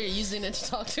 Are you using it to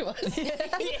talk to us? Yeah,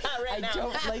 right I now.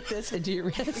 don't like this. And do your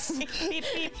wrist. Beep,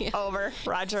 beep. Over.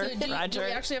 Roger. So do we Roger.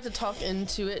 actually have to talk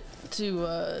into it to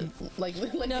like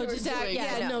No, you were just doing?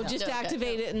 just Okay.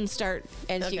 activate it and start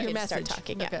And Okay. you your can message. start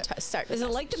talking. Yeah, Okay. start. Is it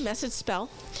like the message spell?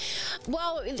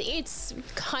 Well, it's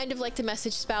kind of like the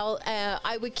message spell.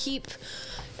 I would keep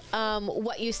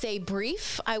what you say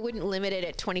brief. I wouldn't limit it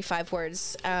at 25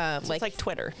 words. It's like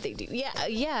Twitter. they do.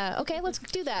 Yeah. Okay, let's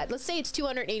do that. Let's say it's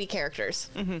 280 characters.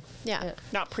 Mm-hmm. Yeah.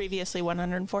 Not previously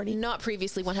 140. Not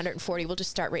previously 140. We'll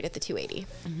just start right at the 280.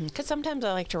 Because sometimes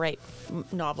I like to write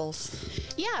novels.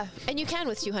 Yeah, and you can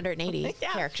with 280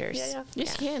 Yeah. characters. Yeah.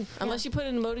 Yes, you can. Unless you put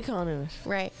an emoticon in it.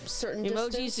 Right. Certain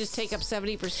Emojis distance? just take up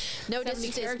 70%. No 70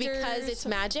 distances because characters. it's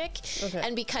magic, Okay.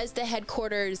 and because the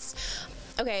headquarters.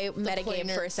 Okay, metagame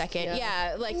for a planar- second. yeah.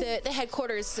 Yeah, like the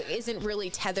headquarters isn't really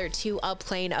tethered to a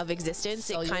plane of existence.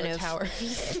 It kind Cellular of tower.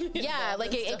 yeah,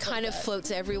 like it kind of floats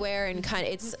everywhere, and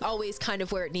it's always kind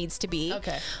of where it needs to be.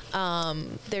 Okay.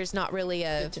 There's not really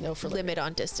a Good to know for later. limit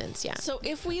on distance. Yeah. So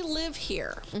if we live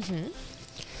here,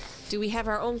 do we have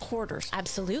our own quarters?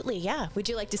 Absolutely, yeah. Would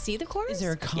you like to see the quarters? Is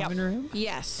there a common room?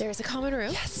 Yes. There's a common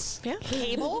room. Yes. Yeah.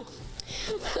 Cable?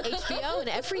 HBO and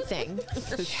everything.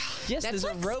 Yes, there's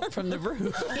a rope from the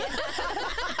roof.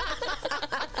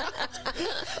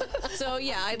 So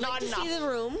yeah, I'd like Not to see enough. the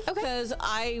room Okay. because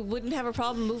I wouldn't have a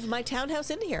problem moving my townhouse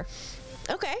into here.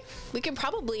 Okay. We can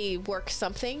probably work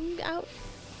something out.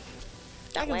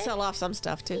 I can way. sell off some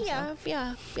stuff too. so.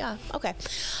 Yeah. Okay.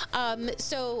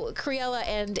 So Criella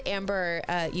and Amber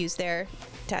use their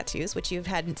tattoos, which you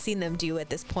hadn't seen them do at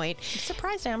this point. I'm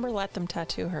surprised Amber let them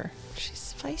tattoo her.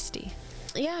 She's feisty.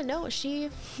 Yeah, no, she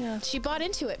bought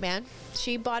into it, man.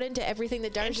 She bought into everything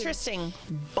that Darjan. Interesting.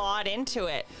 Bought into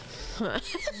it.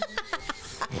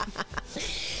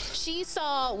 She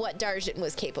saw what Darjan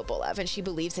was capable of, and she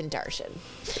believes in Darjan.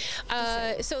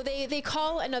 So they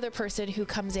call another person who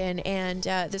comes in, and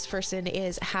this person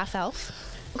is half elf.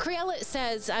 Criella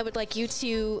says, I would like you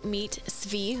to meet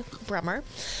Svi Brummer.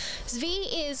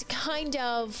 Svi is kind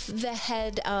of the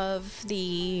head of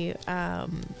the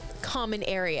common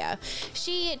area.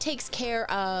 She takes care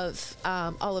of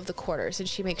all of the quarters, and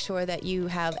she makes sure that you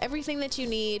have everything that you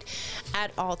need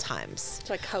at all times. It's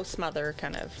like house mother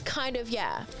kind of. Kind of,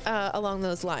 yeah, along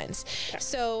those lines.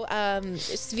 So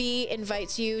Svi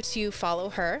invites you to follow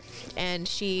her, and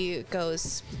she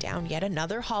goes down yet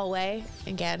another hallway.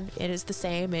 Again, it is the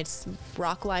same. It's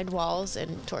rock-lined walls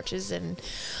and torches and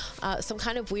some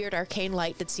kind of weird arcane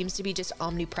light that seems to be just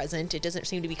omnipresent. It doesn't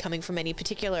seem to be coming from any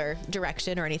particular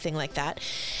direction or anything like that.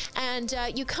 And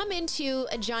you come into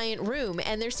a giant room,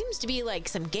 and there seems to be like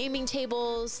some gaming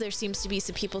tables. There seems to be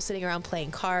some people sitting around playing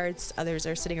cards. Others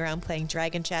are sitting around playing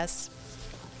dragon chess.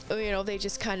 You know, they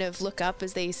just kind of look up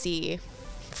as they see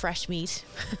fresh meat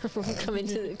come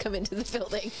into the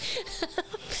building.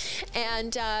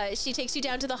 And she takes you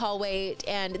down to the hallway,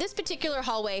 and this particular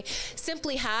hallway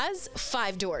simply has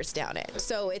 5 doors down it.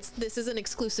 So this is an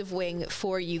exclusive wing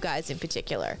for you guys in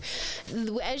particular.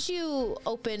 As you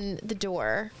open the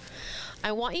door,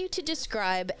 I want you to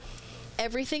describe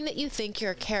everything that you think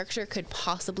your character could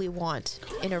possibly want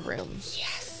in a room.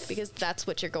 Yes. Because that's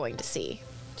what you're going to see.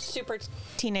 Super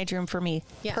teenage room for me.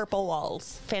 Yeah. Purple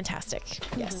walls. Fantastic.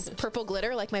 Yes. Purple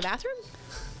glitter like my bathroom?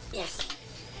 Yes.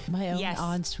 My own Yes.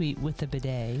 ensuite with a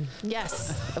bidet. Yes,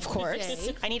 of course.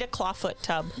 I need a clawfoot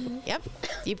tub. Yep.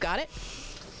 You've got it.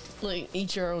 Like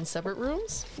each your own separate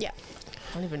rooms? Yeah.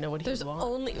 I don't even know what There's you want.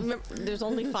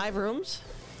 only 5 rooms.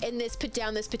 In this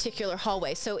down this particular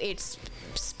hallway, so it's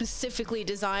specifically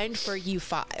designed for you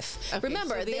 5.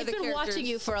 Remember, so the they've other been watching characters-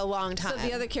 you for a long So time.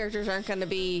 the other characters aren't going to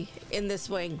be in this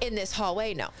wing. in this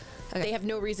hallway, no. They have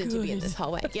no reason to be in this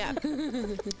hallway. Yeah.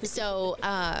 So,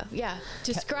 yeah.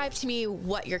 Describe to me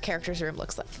what your character's room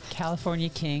looks like. California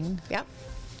King, Yep.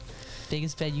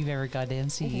 biggest bed you've ever got to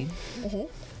see.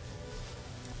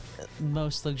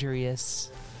 Most luxurious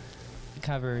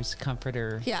covers,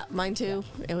 comforter. Yeah, mine too.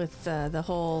 And with the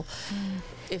whole,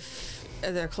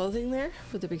 are there clothing there?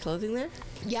 Would there be clothing there?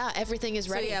 Yeah, everything is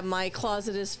ready. So yeah, my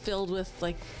closet is filled with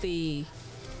like the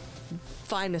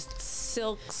finest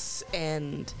silks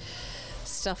and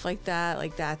stuff like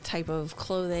that type of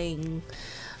clothing.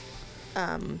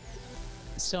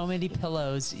 So many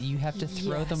pillows, you have to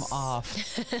throw them Yes. off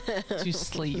to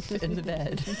sleep in the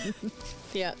bed.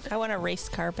 Yeah. I want a race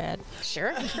car bed.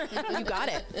 Sure. You got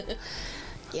it.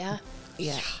 Yeah.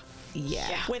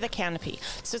 Yeah. With a canopy.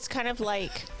 So it's kind of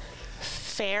like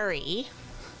fairy,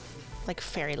 like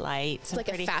fairy lights. It's like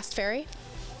a fast fairy.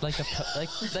 Like a like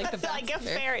the like a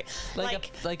fairy,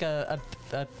 like a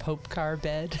Pope car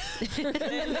bed.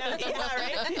 yeah,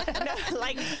 right. No,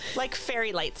 like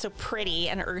fairy lights, so pretty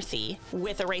and earthy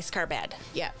with a race car bed.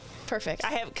 Yeah, perfect.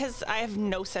 Because I have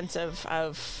no sense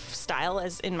of style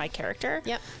as in my character.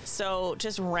 Yep. So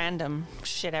just random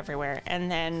shit everywhere, and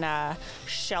then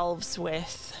shelves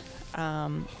with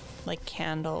like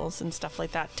candles and stuff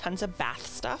like that. Tons of bath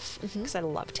stuff because I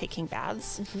love taking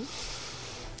baths.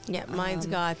 Yeah, mine's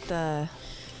got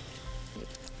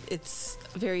it's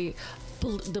very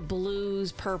the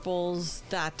blues, purples,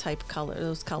 that type of color,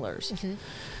 those colors,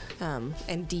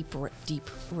 and deep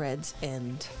reds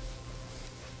and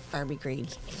army green.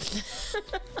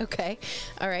 Okay.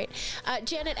 All right.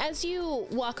 Janet, as you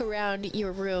walk around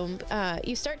your room,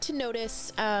 you start to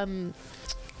notice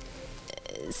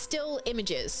still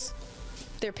images.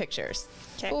 They're pictures.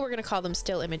 Okay. Well, we're going to call them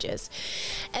still images.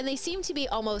 And they seem to be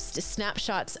almost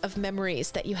snapshots of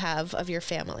memories that you have of your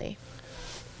family.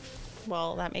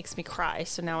 Well, that makes me cry.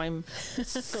 So now I'm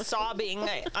sobbing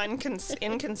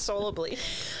inconsolably.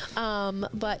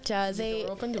 But they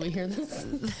Door open? Do we hear this?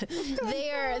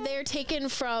 they're taken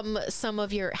from some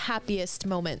of your happiest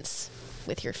moments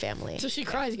with your family. So she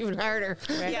cries even harder.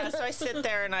 Right? Yeah, so I sit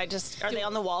there and I just are they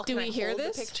on the wall? do Can we I hear hold the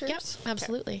this? pictures? Yep,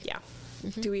 absolutely. Yeah.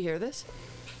 Do we hear this?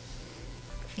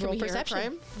 Can Roll we hear her perception.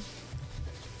 crying?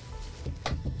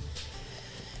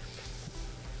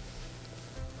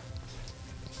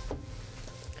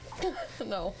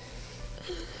 No.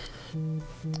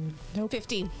 No.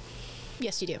 15.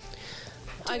 Yes, you do.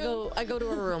 I go to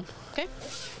her room. Okay.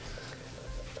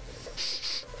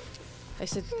 I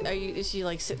said, is she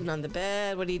like sitting on the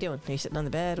bed? What are you doing? Are you sitting on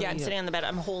the bed? What Yeah, are I'm you sitting doing? on the bed.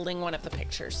 I'm holding one of the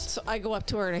pictures. So I go up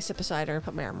to her and I sit beside her and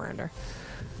put my arm around her.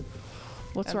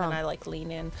 What's and wrong? then I like lean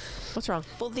in. What's wrong?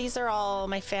 Well, these are all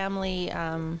my family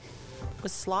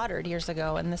was slaughtered years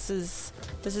ago, and this is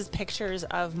pictures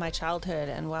of my childhood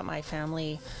and what my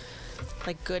family,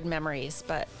 like good memories,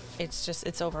 but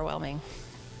it's overwhelming.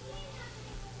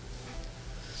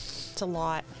 It's a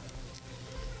lot.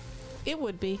 It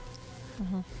would be.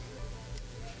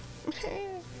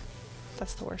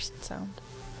 That's the worst sound.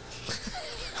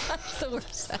 That's the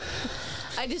worst.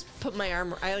 I just put my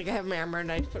arm. I have my arm around her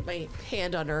and I just put my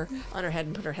hand on her head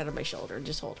and put her head on my shoulder and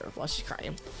just hold her while she's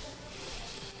crying.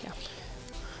 Yeah,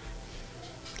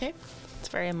 Okay. it's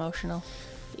very emotional.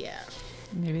 Yeah.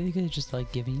 Maybe they could have just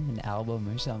like given you an album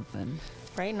or something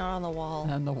Right, not on the wall,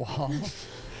 on the wall.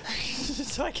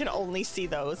 so I can only see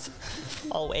those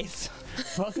always.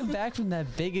 Welcome back from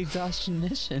that big exhaustion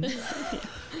mission.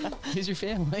 Here's your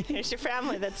family. Here's your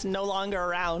family that's no longer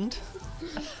around.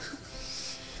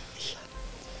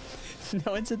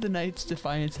 No one said the Knights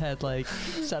Defiance had like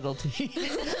subtlety.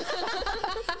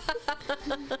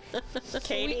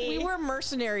 Katie, We were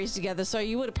mercenaries together, so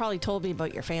you would have probably told me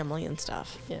about your family and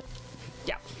stuff. Yeah.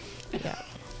 yeah. Yeah.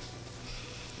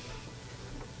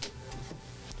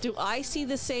 Do I see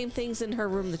the same things in her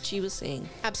room that she was seeing?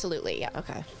 Absolutely. Yeah.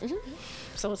 Okay.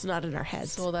 So it's not in our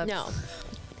heads. So that's No.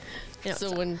 No, So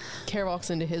it's when Care walks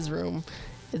into his room,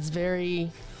 it's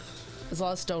very. There's a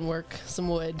lot of stonework, some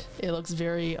wood. It looks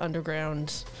very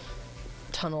underground,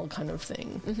 tunnel kind of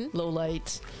thing, low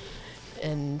light,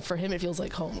 and for him it feels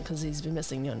like home because he's been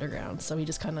missing the underground. So he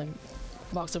just kind of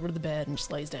walks over to the bed and just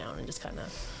lays down and just kind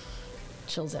of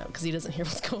chills out because he doesn't hear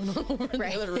what's going on over in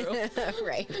Right. the other room.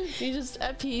 right. He's just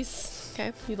at peace.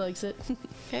 Okay. He likes it.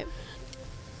 Okay.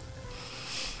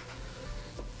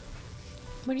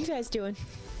 What are you guys doing?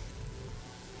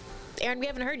 Aaron, we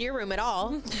haven't heard your room at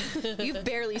all. You've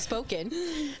barely spoken.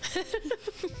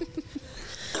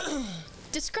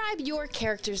 Describe your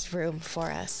character's room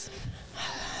for us.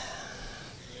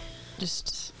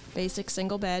 Just basic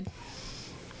single bed.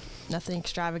 Nothing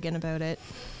extravagant about it.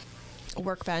 A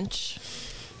workbench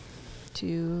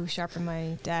to sharpen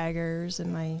my daggers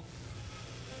and my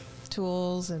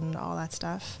tools and all that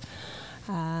stuff.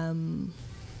 A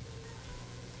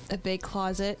big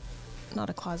closet,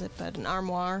 not a closet, but an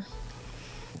armoire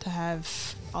to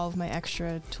have all of my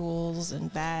extra tools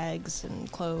and bags and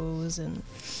clothes and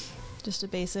just a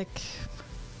basic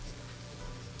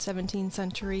 17th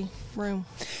century room.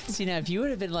 See, now if you would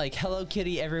have been like Hello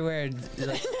Kitty everywhere, and,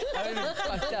 like, I would have been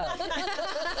fucked up.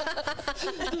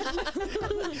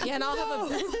 Yeah, and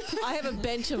I have a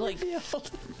bench of like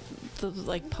the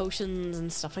like potions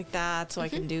and stuff like that, so I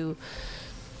can do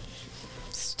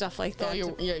stuff like that. Oh,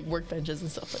 your workbenches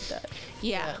and stuff like that.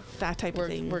 yeah, that type of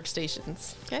thing.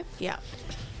 Workstations. Okay. Yeah,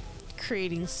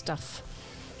 creating stuff.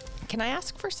 Can I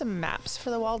ask for some maps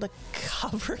for the wall to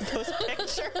cover those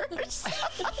pictures?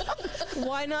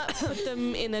 Why not put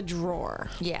them in a drawer?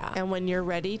 Yeah. And when you're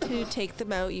ready to take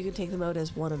them out, you can take them out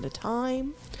as one at a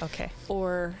time Okay.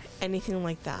 or anything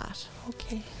like that.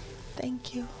 Okay.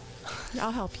 Thank you.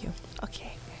 I'll help you.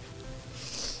 Okay.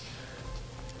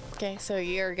 Okay, so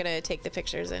you're gonna take the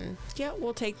pictures and Yeah,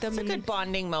 we'll take them. It's a good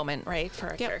bonding moment, right, for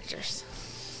our Yep. characters.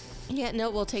 Yeah, no,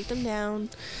 we'll take them down.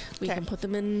 We Okay. can put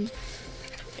them in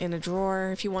a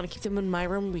drawer. If you want to keep them in my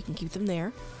room, we can keep them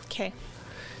there Okay.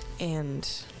 and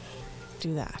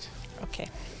do that. Okay.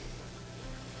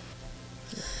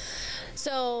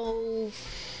 so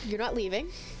you're not leaving.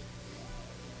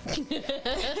 But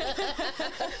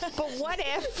what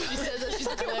if? She says that she's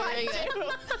declaring it.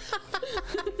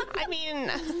 I mean,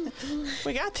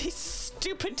 we got these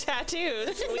stupid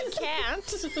tattoos. We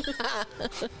can't.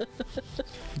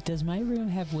 Does my room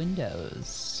have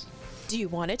windows? Do you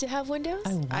want it to have windows?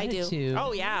 I want do. it to.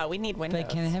 Oh yeah, we need windows. But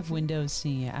can I have windows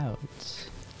seeing out?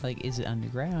 Like, is it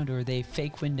underground or are they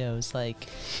fake windows? Like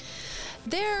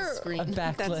They're a Screen.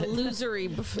 That's backlit? illusory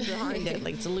behind it,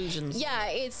 like it's illusions. yeah,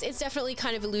 it's definitely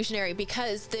kind of illusionary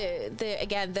because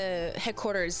the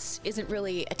headquarters isn't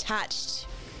really attached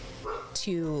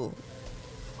to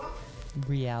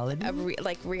Reality.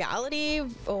 like reality,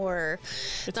 or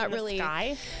It's not in the really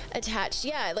sky. attached.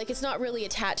 Yeah, like it's not really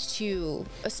attached to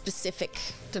a specific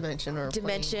Dimension or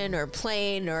dimension or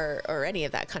plane or any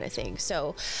of that kind of thing.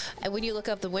 So and when you look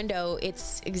out the window,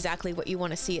 it's exactly what you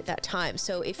want to see at that time.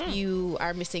 So if you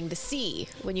are missing the sea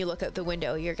when you look out the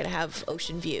window, you're going to have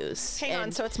ocean views. Hang on,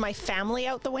 And- so it's my family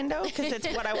out the window because it's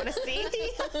what I want to see.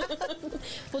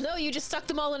 well, no, you just stuck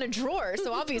them all in a drawer,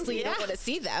 so obviously you don't want to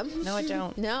see them. No, I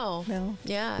don't. No. No.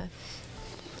 Yeah.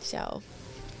 So,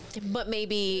 but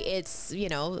maybe it's,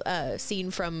 seen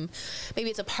from,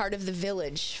 maybe it's a part of the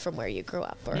village from where you grew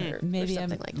up or, Maybe or I'm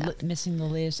something like that. missing the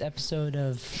latest episode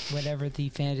of whatever the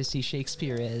fantasy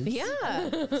Shakespeare is.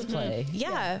 Yeah. Play.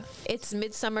 Yeah. It's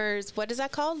Midsummer's, what is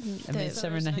that called? A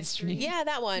Midsummer Night's Dream. Yeah,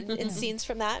 that one. And scenes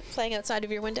from that playing outside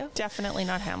of your window. Definitely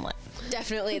not Hamlet.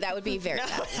 Definitely, that would be very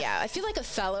bad. Yeah, I feel like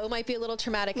Othello might be a little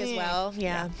traumatic as well.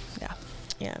 Yeah. Yeah.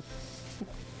 Yeah.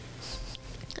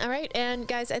 All right, and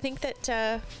guys, I think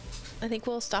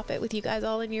we'll stop it with you guys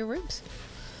all in your rooms.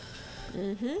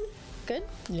 Mm-hmm. Good?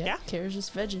 Yeah. Kara's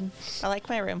just vegging. I like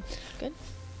my room. Good.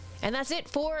 And that's it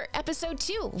for episode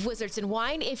 2 of Wizards and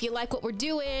Wine. If you like what we're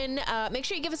doing, make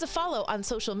sure you give us a follow on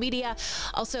social media.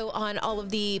 Also on all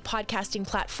of the podcasting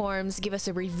platforms. Give us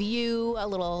a review. A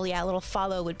little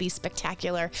follow would be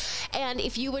spectacular. And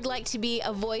if you would like to be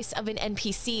a voice of an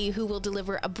NPC who will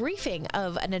deliver a briefing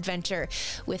of an adventure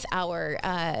with our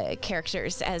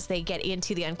characters as they get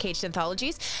into the Uncaged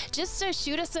anthologies, just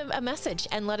shoot us a message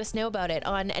and let us know about it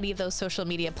on any of those social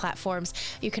media platforms.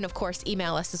 You can, of course,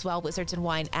 email us as well,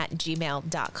 wizardsandwine@gmail.com.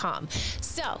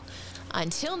 So,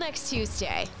 until next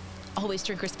Tuesday, always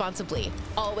drink responsibly,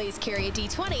 always carry a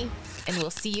D20, and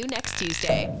we'll see you next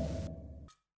Tuesday.